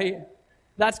that, right?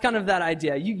 That's kind of that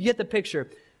idea. You get the picture.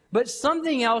 But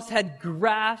something else had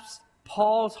grasped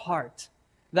Paul's heart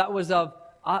that was of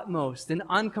utmost and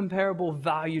uncomparable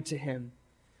value to him.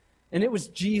 And it was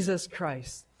Jesus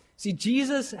Christ. See,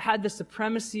 Jesus had the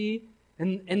supremacy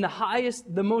and the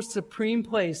highest, the most supreme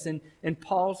place in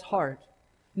Paul's heart.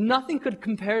 Nothing could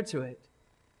compare to it.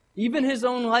 Even his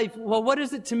own life. Well, what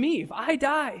is it to me if I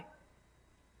die?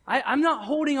 I'm not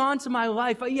holding on to my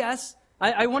life. Yes,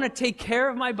 I want to take care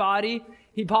of my body.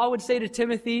 Paul would say to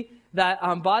Timothy that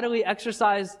bodily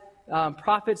exercise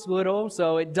profits little,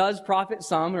 so it does profit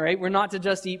some, right? We're not to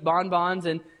just eat bonbons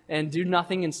and do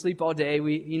nothing and sleep all day.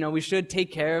 We should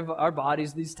take care of our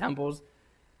bodies, these temples.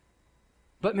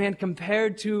 But man,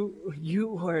 compared to you,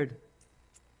 Lord,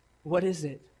 what is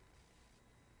it?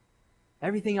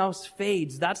 Everything else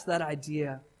fades. That's that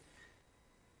idea.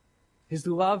 His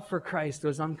love for Christ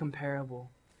was uncomparable.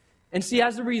 And see,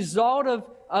 as a result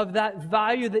of that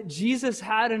value that Jesus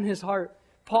had in his heart,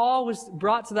 Paul was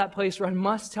brought to that place where I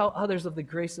must tell others of the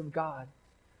grace of God.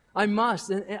 I must.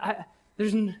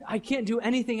 And I can't do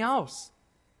anything else.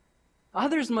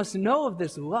 Others must know of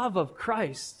this love of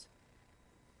Christ.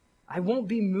 I won't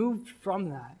be moved from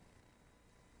that.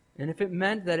 And if it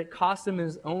meant that it cost him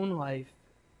his own life,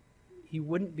 he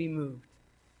wouldn't be moved.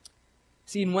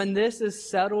 See, and when this is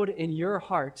settled in your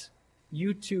heart,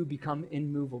 you too become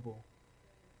immovable.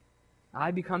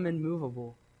 I become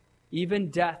immovable. Even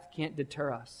death can't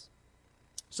deter us.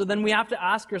 So then we have to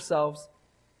ask ourselves,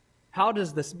 how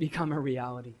does this become a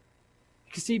reality?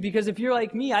 See, because if you're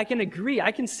like me, I can agree.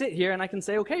 I can sit here and I can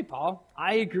say, okay, Paul,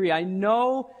 I agree. I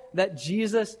know that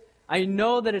I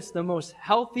know that it's the most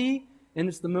healthy and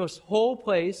it's the most whole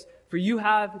place for you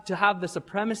to have the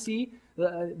supremacy,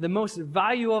 the most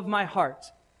value of my heart.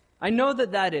 I know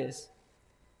that is.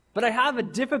 But I have a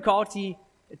difficulty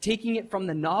taking it from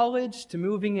the knowledge to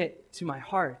moving it to my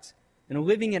heart and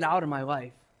living it out in my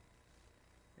life.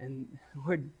 And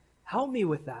Lord, help me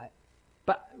with that.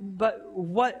 But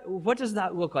what does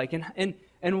that look like?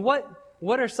 And what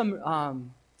are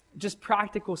some just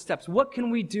practical steps? What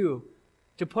can we do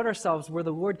to put ourselves where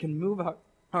the Lord can move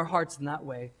our hearts in that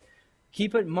way?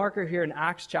 Keep a marker here in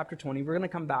Acts chapter 20. We're going to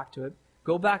come back to it.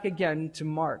 Go back again to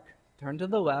Mark. Turn to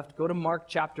the left. Go to Mark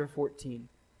chapter 14.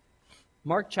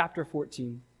 Mark chapter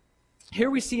 14. Here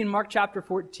we see in Mark chapter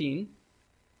 14,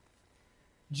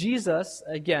 Jesus,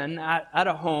 again, at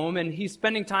a home, and he's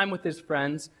spending time with his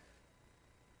friends.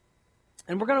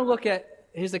 And we're going to look at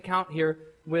his account here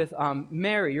with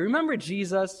Mary. You remember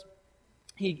Jesus?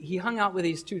 He hung out with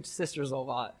these two sisters a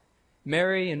lot.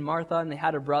 Mary and Martha, and they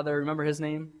had a brother. Remember his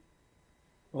name?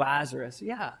 Lazarus.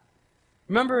 Yeah.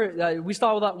 Remember, we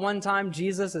saw that one time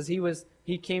Jesus, as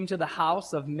he came to the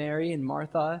house of Mary and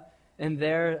Martha, and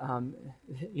there,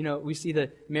 we see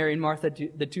the Mary and Martha,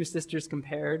 the two sisters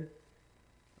compared.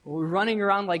 We're running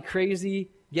around like crazy,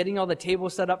 getting all the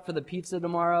tables set up for the pizza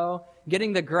tomorrow,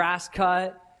 getting the grass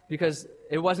cut because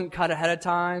it wasn't cut ahead of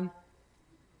time.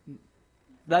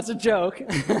 That's a joke,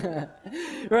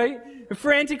 right?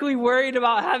 Frantically worried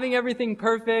about having everything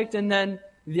perfect, and then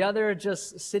the other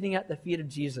just sitting at the feet of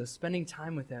Jesus, spending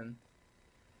time with him.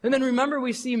 And then remember,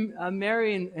 we see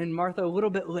Mary and Martha a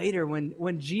little bit later when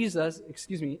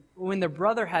their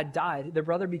brother had died. Their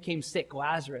brother became sick,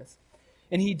 Lazarus,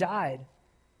 and he died.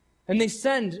 And they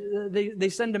send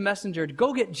a messenger to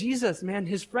go get Jesus, man,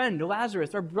 his friend,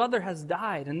 Lazarus. Our brother has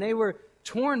died. And they were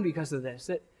torn because of this.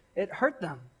 It hurt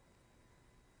them.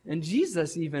 And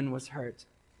Jesus even was hurt,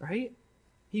 right?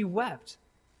 He wept,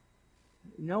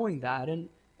 knowing that. And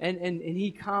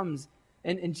he comes,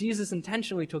 and Jesus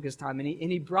intentionally took his time, and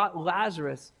he brought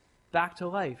Lazarus back to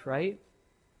life, right?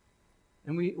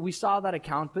 And we saw that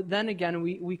account. But then again,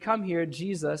 we come here,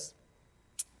 Jesus,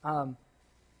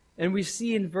 and we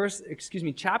see in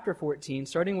chapter 14,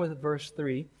 starting with verse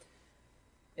 3,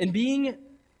 and being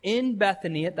in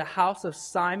Bethany at the house of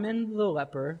Simon the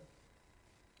leper,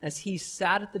 as he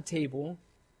sat at the table,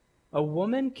 a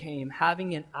woman came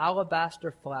having an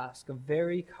alabaster flask of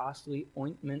very costly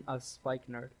ointment of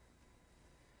spikenard.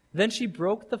 Then she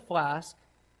broke the flask.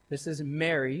 This is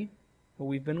Mary, who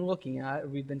we've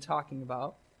been talking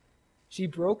about. She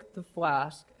broke the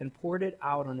flask and poured it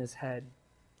out on his head.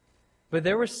 But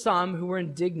there were some who were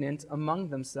indignant among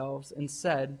themselves and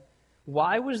said,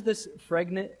 "Why was this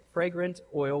fragrant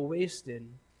oil wasted?"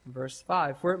 Verse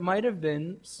 5, "For it might have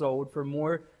been sold for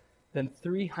more than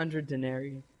 300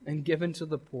 denarii and given to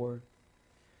the poor."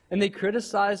 And they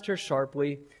criticized her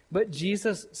sharply, but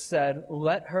Jesus said,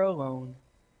 "Let her alone.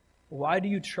 Why do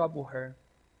you trouble her?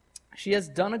 She has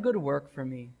done a good work for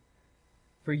me.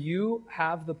 For you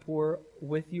have the poor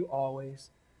with you always,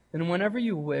 and whenever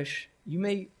you wish, you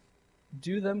may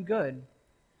do them good.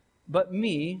 But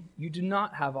me you do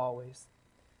not have always.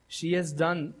 She has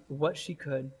done what she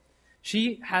could.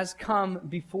 She has come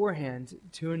beforehand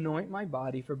to anoint my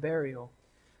body for burial.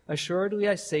 Assuredly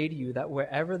I say to you that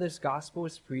wherever this gospel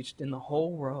is preached in the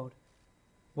whole world,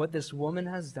 what this woman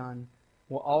has done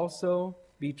will also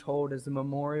be told as a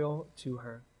memorial to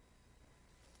her."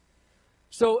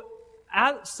 So,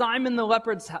 at Simon the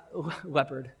leper's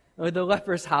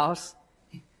house,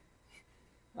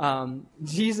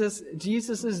 Jesus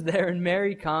is there, and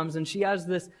Mary comes, and she has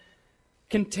this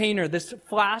container, this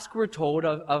flask, we're told,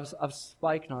 of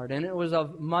spikenard, and it was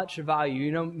of much value.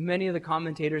 You know, many of the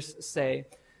commentators say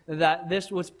that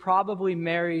this was probably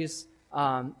Mary's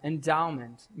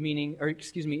endowment,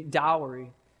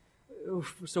 dowry.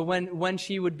 So when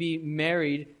she would be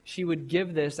married, she would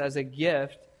give this as a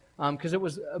gift because it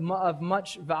was of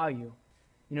much value.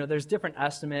 You know, there's different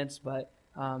estimates, but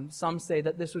some say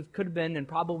that this could have been and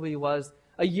probably was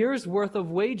a year's worth of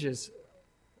wages.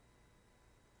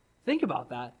 Think about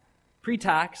that.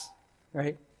 Pre-tax,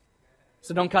 right?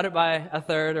 So don't cut it by a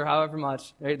third or however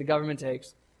much, right, the government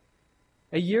takes.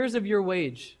 A year's of your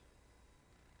wage.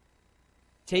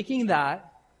 Taking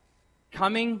that,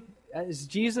 coming, as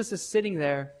Jesus is sitting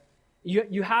there,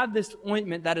 you have this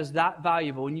ointment that is that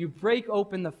valuable, and you break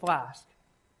open the flask,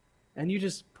 and you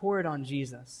just pour it on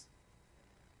Jesus.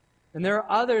 And there are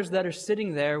others that are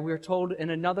sitting there. We're told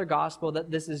in another gospel that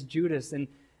this is Judas, and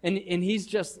he's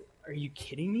just, are you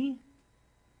kidding me?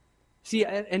 See,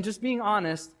 and just being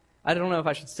honest, I don't know if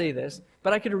I should say this,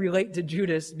 but I could relate to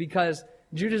Judas because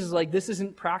Judas is like, this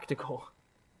isn't practical.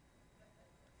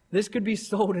 This could be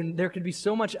sold, and there could be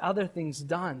so much other things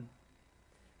done.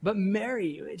 But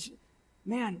Mary,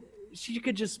 she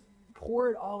could just pour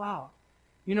it all out.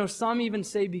 You know, some even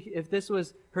say if this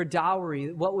was her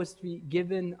dowry, what was to be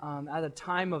given at a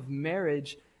time of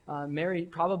marriage, Mary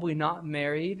probably not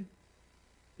married.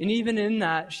 And even in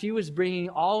that, she was bringing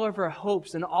all of her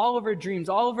hopes and all of her dreams,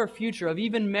 all of her future of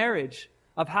even marriage,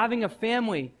 of having a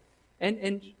family.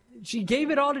 And she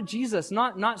gave it all to Jesus,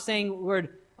 not saying, Lord,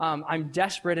 I'm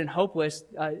desperate and hopeless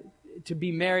to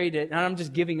be married and I'm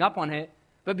just giving up on it,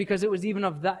 but because it was even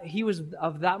of that, he was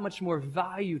of that much more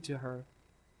value to her,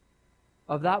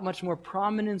 of that much more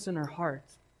prominence in her heart.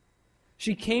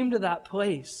 She came to that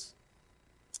place.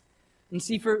 And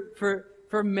see,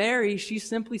 for Mary, she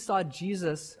simply saw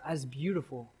Jesus as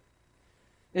beautiful.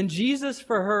 And Jesus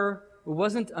for her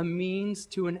wasn't a means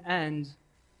to an end,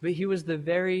 but he was the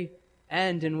very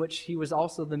end in which he was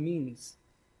also the means.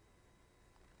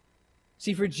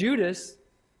 See, for Judas,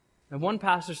 and one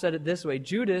pastor said it this way,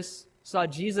 Judas saw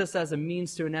Jesus as a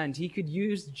means to an end. He could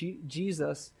use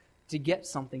Jesus to get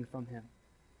something from him,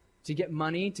 to get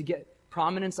money, to get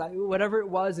prominence, whatever it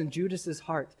was in Judas's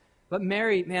heart. But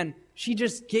Mary, she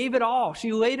just gave it all.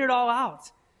 She laid it all out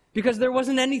because there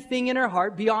wasn't anything in her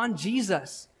heart beyond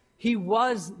Jesus. He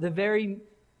was the very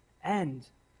end.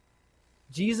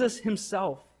 Jesus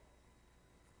himself.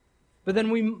 But then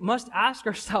we must ask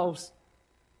ourselves,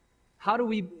 how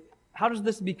does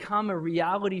this become a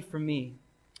reality for me?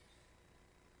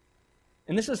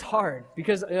 And this is hard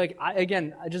because,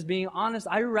 just being honest,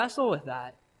 I wrestle with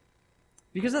that.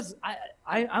 Because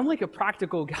I'm like a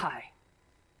practical guy.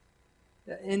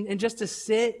 And just to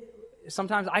sit,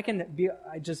 sometimes I can be,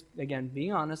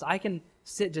 being honest, I can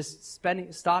sit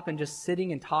stop and just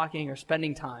sitting and talking or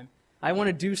spending time. I want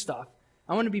to do stuff.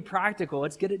 I want to be practical.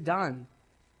 Let's get it done.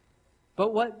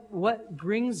 But what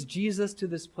brings Jesus to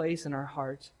this place in our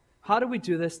heart? How do we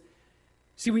do this?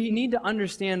 See, we need to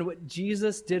understand what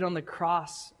Jesus did on the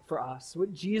cross for us,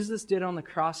 what Jesus did on the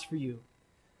cross for you.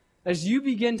 As you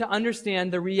begin to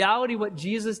understand the reality of what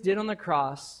Jesus did on the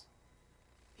cross,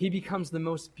 he becomes the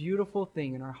most beautiful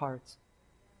thing in our hearts.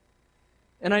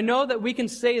 And I know that we can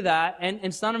say that,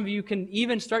 and some of you can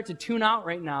even start to tune out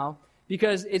right now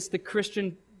because it's the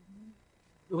Christian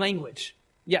language.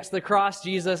 Yes, the cross,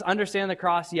 Jesus, understand the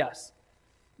cross, yes.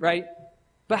 Right?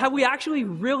 But have we actually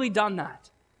really done that?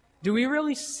 Do we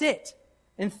really sit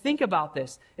and think about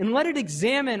this and let it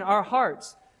examine our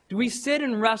hearts? Do we sit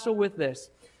and wrestle with this?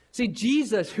 See,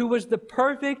 Jesus, who was the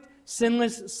perfect,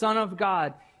 sinless Son of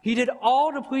God, he did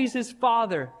all to please his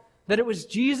Father. That it was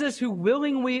Jesus who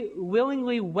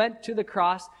willingly went to the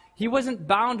cross. He wasn't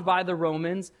bound by the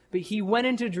Romans, but he went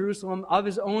into Jerusalem of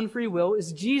his own free will.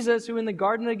 It's Jesus who in the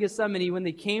Garden of Gethsemane, when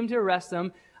they came to arrest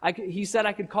him, he said,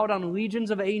 I could call down legions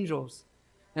of angels.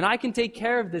 And I can take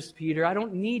care of this, Peter. I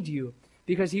don't need you.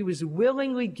 Because he was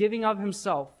willingly giving of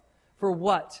himself. For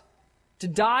what? To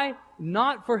die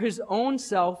not for his own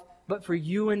self, but for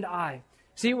you and I.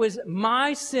 See, it was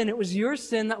my sin, it was your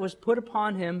sin that was put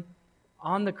upon him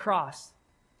on the cross.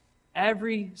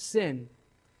 Every sin,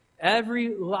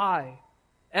 every lie,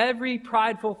 every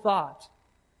prideful thought,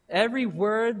 every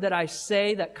word that I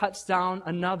say that cuts down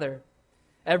another,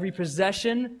 every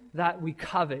possession that we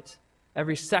covet,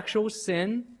 every sexual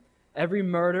sin, every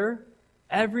murder,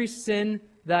 every sin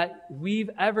that we've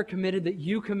ever committed, that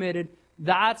you committed,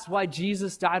 that's why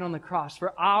Jesus died on the cross,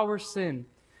 for our sin.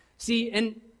 See,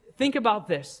 and think about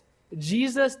this.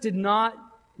 Jesus did not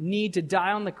need to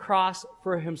die on the cross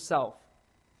for himself.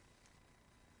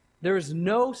 There is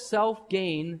no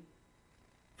self-gain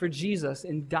for Jesus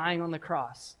in dying on the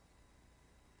cross.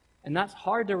 And that's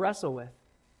hard to wrestle with.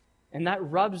 And that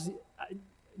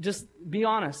just be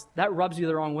honest, that rubs you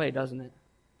the wrong way, doesn't it?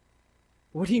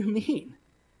 What do you mean?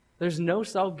 There's no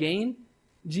self-gain?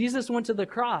 Jesus went to the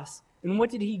cross, and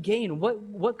what did he gain?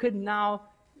 What could now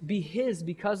be his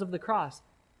because of the cross?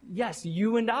 Yes,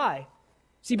 you and I.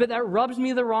 See, but that rubs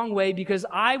me the wrong way because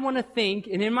I want to think,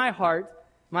 and in my heart,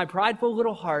 my prideful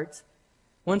little heart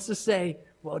wants to say,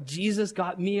 well, Jesus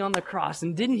got me on the cross,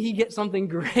 and didn't he get something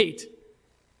great?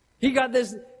 He got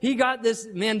this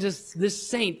man, just this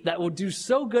saint that will do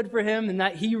so good for him and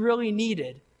that he really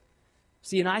needed.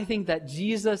 See, and I think that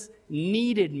Jesus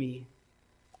needed me,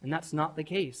 and that's not the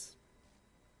case.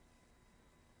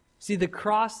 See, the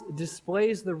cross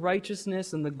displays the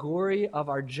righteousness and the glory of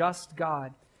our just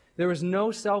God. There was no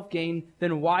self-gain.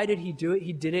 Then why did he do it?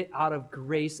 He did it out of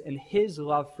grace and his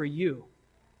love for you.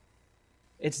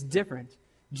 It's different.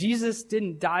 Jesus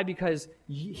didn't die because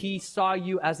he saw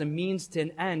you as a means to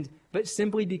an end, but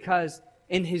simply because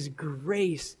in his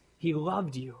grace, he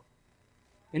loved you.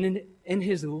 And in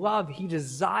his love, he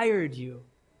desired you.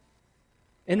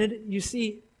 And you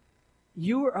see,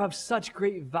 you were of such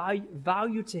great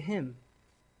value to him.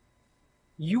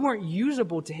 You weren't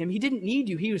usable to him. He didn't need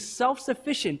you. He was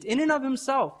self-sufficient in and of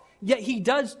himself. Yet he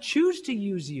does choose to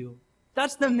use you.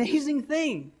 That's the amazing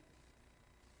thing.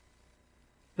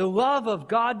 The love of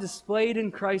God displayed in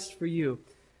Christ for you.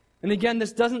 And again,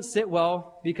 this doesn't sit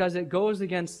well because it goes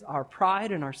against our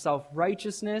pride and our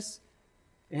self-righteousness,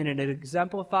 and it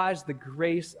exemplifies the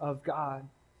grace of God.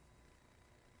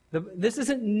 This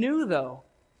isn't new, though.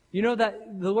 You know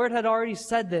that the Lord had already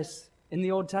said this in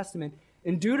the Old Testament.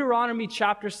 In Deuteronomy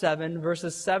chapter 7,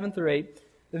 verses 7 through 8,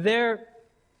 there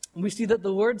we see that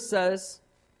the Lord says,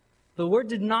 the Lord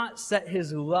did not set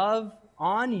his love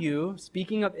on you,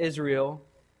 speaking of Israel,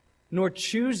 nor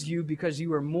choose you because you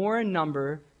were more in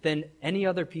number than any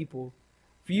other people.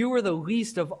 For you were the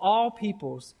least of all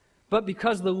peoples. But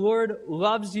because the Lord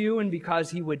loves you and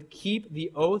because he would keep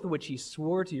the oath which he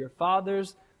swore to your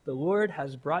fathers, the Lord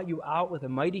has brought you out with a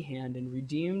mighty hand and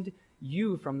redeemed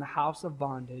you from the house of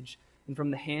bondage and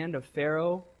from the hand of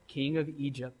Pharaoh, king of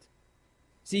Egypt.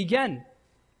 See, again,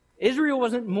 Israel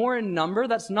wasn't more in number.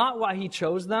 That's not why he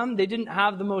chose them. They didn't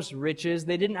have the most riches.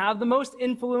 They didn't have the most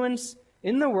influence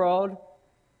in the world.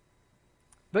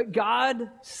 But God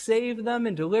saved them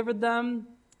and delivered them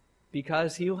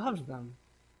because he loves them.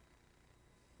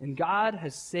 And God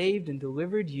has saved and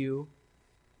delivered you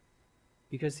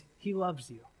because he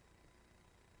loves you.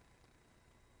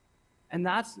 And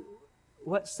that's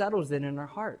what settles it in our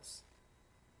hearts.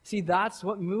 See, that's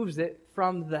what moves it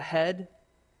from the head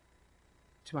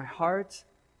to my heart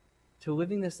to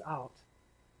living this out.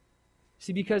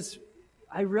 See, because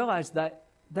I realized that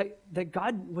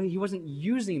God, he wasn't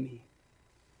using me.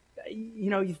 You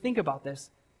know, you think about this.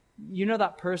 You know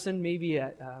that person maybe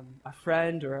at a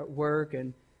friend or at work,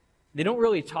 and they don't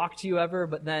really talk to you ever,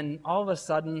 but then all of a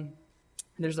sudden,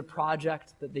 there's a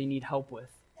project that they need help with.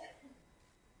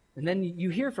 And then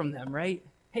you hear from them, right?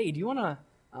 Hey, do you want to,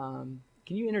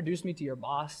 can you introduce me to your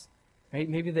boss? Right?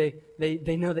 Maybe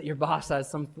they know that your boss has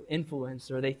some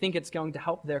influence, or they think it's going to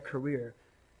help their career.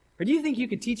 Or do you think you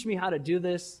could teach me how to do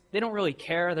this? They don't really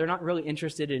care. They're not really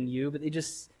interested in you, but they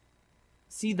just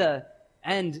see the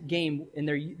end game, and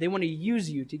they want to use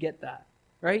you to get that,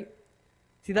 right?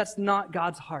 See, that's not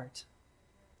God's heart.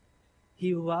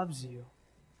 He loves you.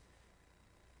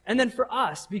 And then for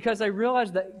us, because I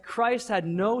realized that Christ had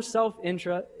no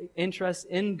self-interest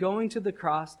in going to the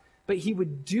cross, but he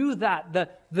would do that,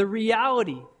 the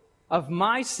reality of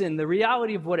my sin, the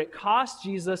reality of what it cost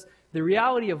Jesus, the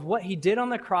reality of what he did on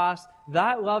the cross,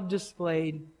 that love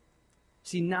displayed.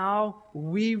 See, now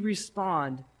we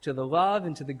respond to the love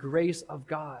and to the grace of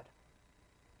God.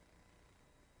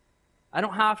 I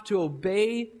don't have to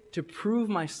obey to prove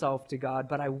myself to God,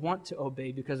 but I want to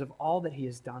obey because of all that he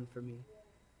has done for me.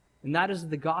 And that is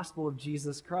the gospel of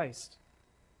Jesus Christ.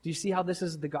 Do you see how this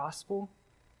is the gospel?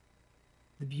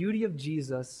 The beauty of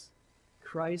Jesus,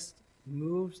 Christ,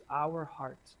 moves our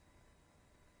heart.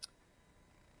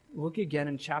 Look again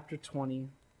in chapter 20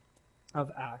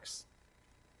 of Acts.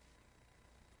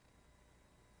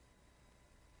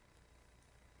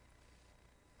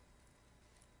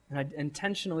 And I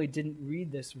intentionally didn't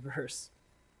read this verse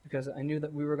because I knew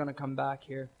that we were going to come back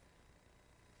here.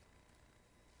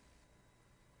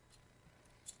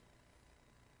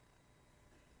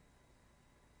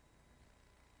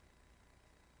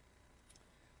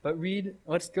 But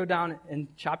let's go down in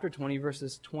chapter 20,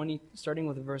 starting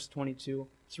with verse 22.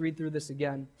 Let's read through this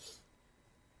again.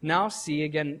 Now see,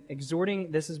 again,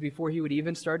 exhorting, this is before he would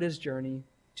even start his journey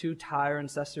to Tyre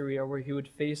and Caesarea, where he would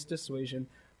face dissuasion.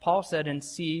 Paul said, and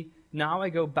see, now I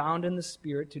go bound in the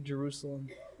Spirit to Jerusalem,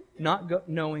 not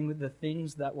knowing the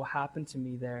things that will happen to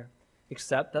me there,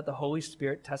 except that the Holy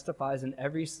Spirit testifies in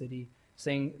every city,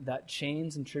 saying that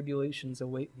chains and tribulations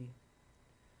await me.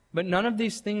 But none of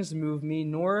these things move me,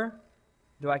 nor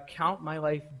do I count my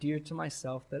life dear to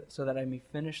myself, so that I may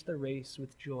finish the race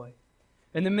with joy.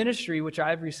 In the ministry which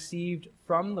I have received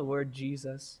from the Lord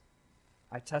Jesus,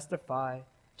 I testify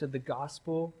to the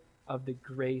gospel of the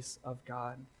grace of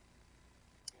God.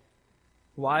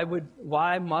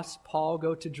 Why must Paul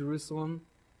go to Jerusalem?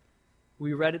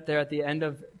 We read it there at the end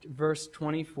of verse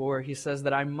 24. He says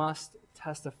that I must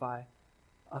testify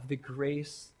of the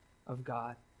grace of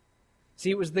God.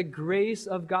 See, it was the grace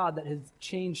of God that had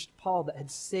changed Paul, that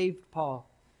had saved Paul.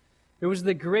 It was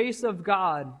the grace of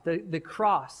God, the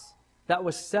cross, that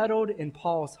was settled in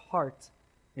Paul's heart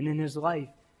and in his life.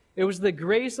 It was the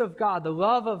grace of God, the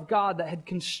love of God, that had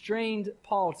constrained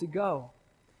Paul to go.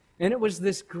 And it was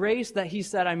this grace that he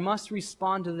said, I must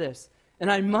respond to this. And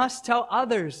I must tell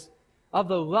others of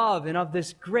the love and of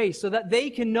this grace so that they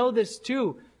can know this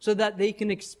too, so that they can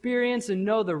experience and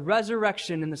know the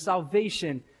resurrection and the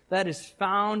salvation that is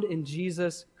found in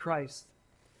Jesus Christ.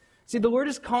 See, the Lord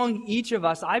is calling each of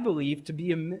us, I believe,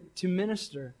 to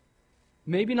minister.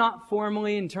 Maybe not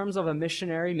formally in terms of a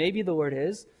missionary, maybe the Lord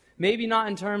is. Maybe not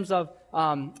in terms of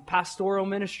pastoral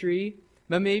ministry,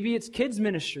 but maybe it's kids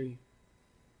ministry.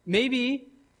 Maybe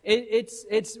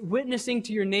it's witnessing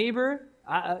to your neighbor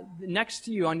next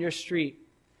to you on your street.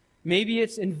 Maybe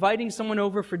it's inviting someone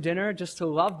over for dinner just to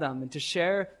love them and to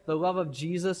share the love of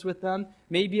Jesus with them.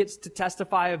 Maybe it's to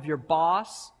testify of your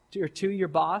boss or to your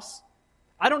boss.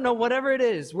 I don't know, whatever it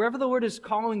is, wherever the Lord is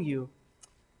calling you.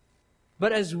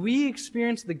 But as we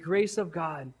experience the grace of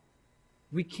God,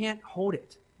 we can't hold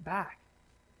it back.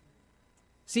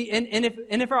 See, and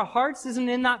if our hearts isn't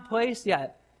in that place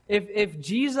yet, if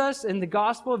Jesus and the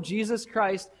gospel of Jesus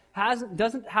Christ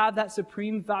doesn't have that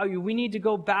supreme value, we need to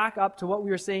go back up to what we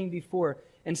were saying before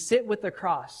and sit with the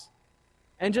cross.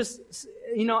 And just,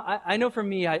 I know for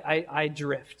me, I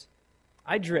drift.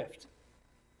 I drift.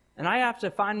 And I have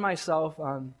to find myself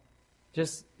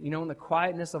just, in the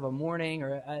quietness of a morning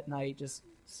or at night, just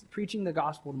preaching the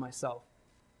gospel to myself.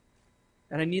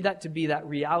 And I need that to be that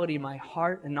reality in my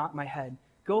heart and not my head.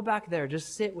 Go back there.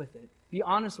 Just sit with it. Be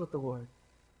honest with the Lord.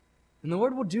 And the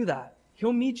Lord will do that.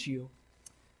 He'll meet you.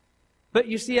 But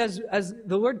you see, as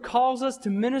the Lord calls us to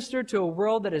minister to a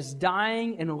world that is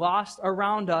dying and lost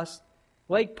around us,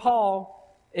 like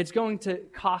Paul, it's going to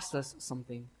cost us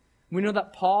something. We know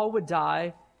that Paul would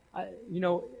die, at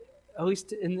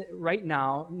least right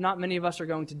now. Not many of us are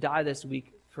going to die this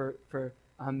week for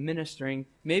ministering.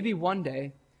 Maybe one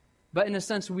day. But in a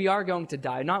sense, we are going to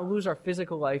die. Not lose our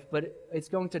physical life, but it's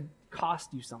going to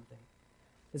cost you something.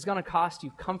 It's going to cost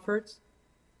you comfort.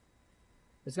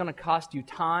 It's going to cost you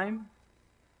time.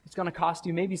 It's going to cost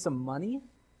you maybe some money.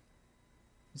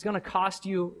 It's going to cost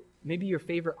you maybe your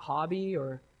favorite hobby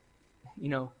or,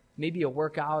 maybe a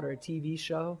workout or a TV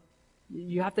show.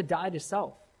 You have to die to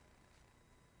self.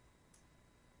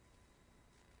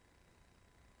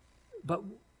 But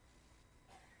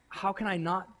how can I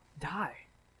not die,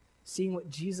 seeing what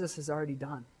Jesus has already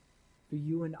done for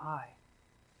you and I?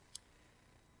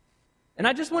 And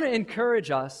I just want to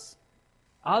encourage us.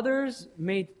 Others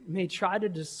may try to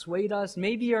dissuade us,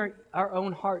 maybe our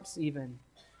own hearts even,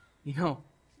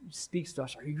 speaks to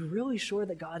us. Are you really sure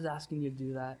that God's asking you to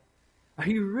do that? Are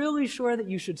you really sure that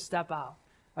you should step out?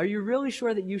 Are you really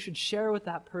sure that you should share with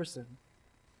that person?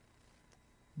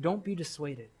 Don't be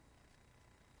dissuaded.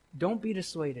 Don't be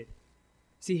dissuaded.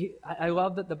 See, I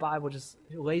love that the Bible just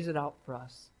lays it out for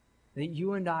us, that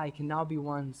you and I can now be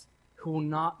ones who will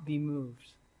not be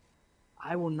moved.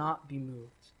 I will not be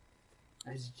moved.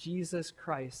 As Jesus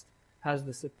Christ has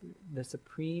the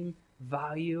supreme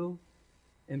value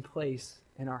and place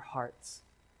in our hearts.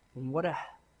 And what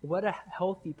a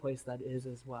healthy place that is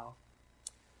as well.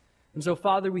 And so,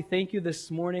 Father, we thank you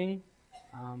this morning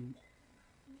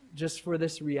just for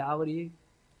this reality.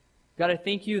 God, I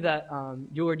thank you that,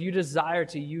 Lord, you desire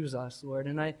to use us, Lord.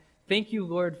 And I thank you,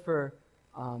 Lord, for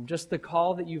just the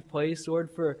call that you've placed,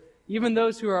 Lord, for even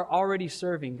those who are already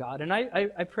serving, God. And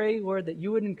I pray, Lord, that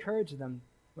you would encourage them,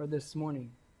 Lord, this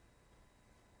morning.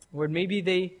 Lord, maybe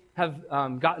they have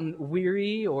gotten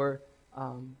weary or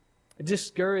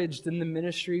discouraged in the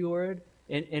ministry, Lord,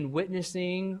 in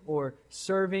witnessing or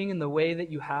serving in the way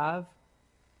that you have.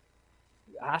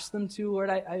 ask them to, Lord,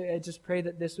 I just pray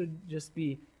that this would just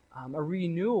be a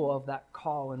renewal of that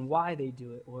call and why they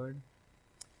do it, Lord.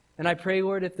 And I pray,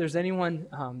 Lord, if there's anyone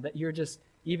that you're just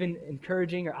even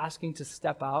encouraging or asking to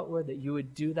step out, Lord, that you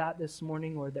would do that this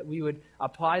morning, Lord, that we would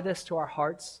apply this to our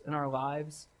hearts and our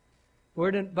lives.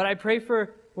 Lord, but I pray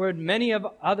for, Lord, many of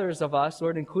others of us,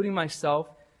 Lord, including myself,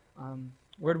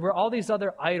 Lord, we're all these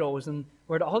other idols and,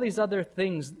 Lord, all these other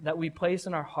things that we place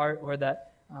in our heart, or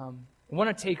that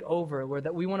want to take over, Lord,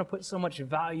 that we want to put so much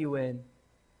value in.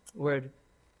 Lord,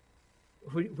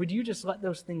 would you just let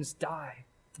those things die?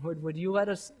 Lord, would you let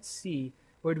us see?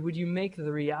 Lord, would you make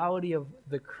the reality of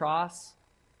the cross,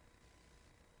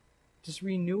 just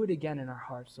renew it again in our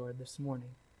hearts, Lord, this morning.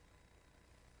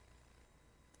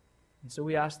 And so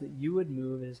we ask that you would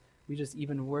move as we just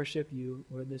even worship you,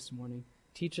 Lord, this morning.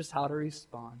 Teach us how to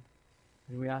respond.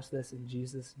 And we ask this in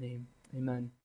Jesus' name. Amen.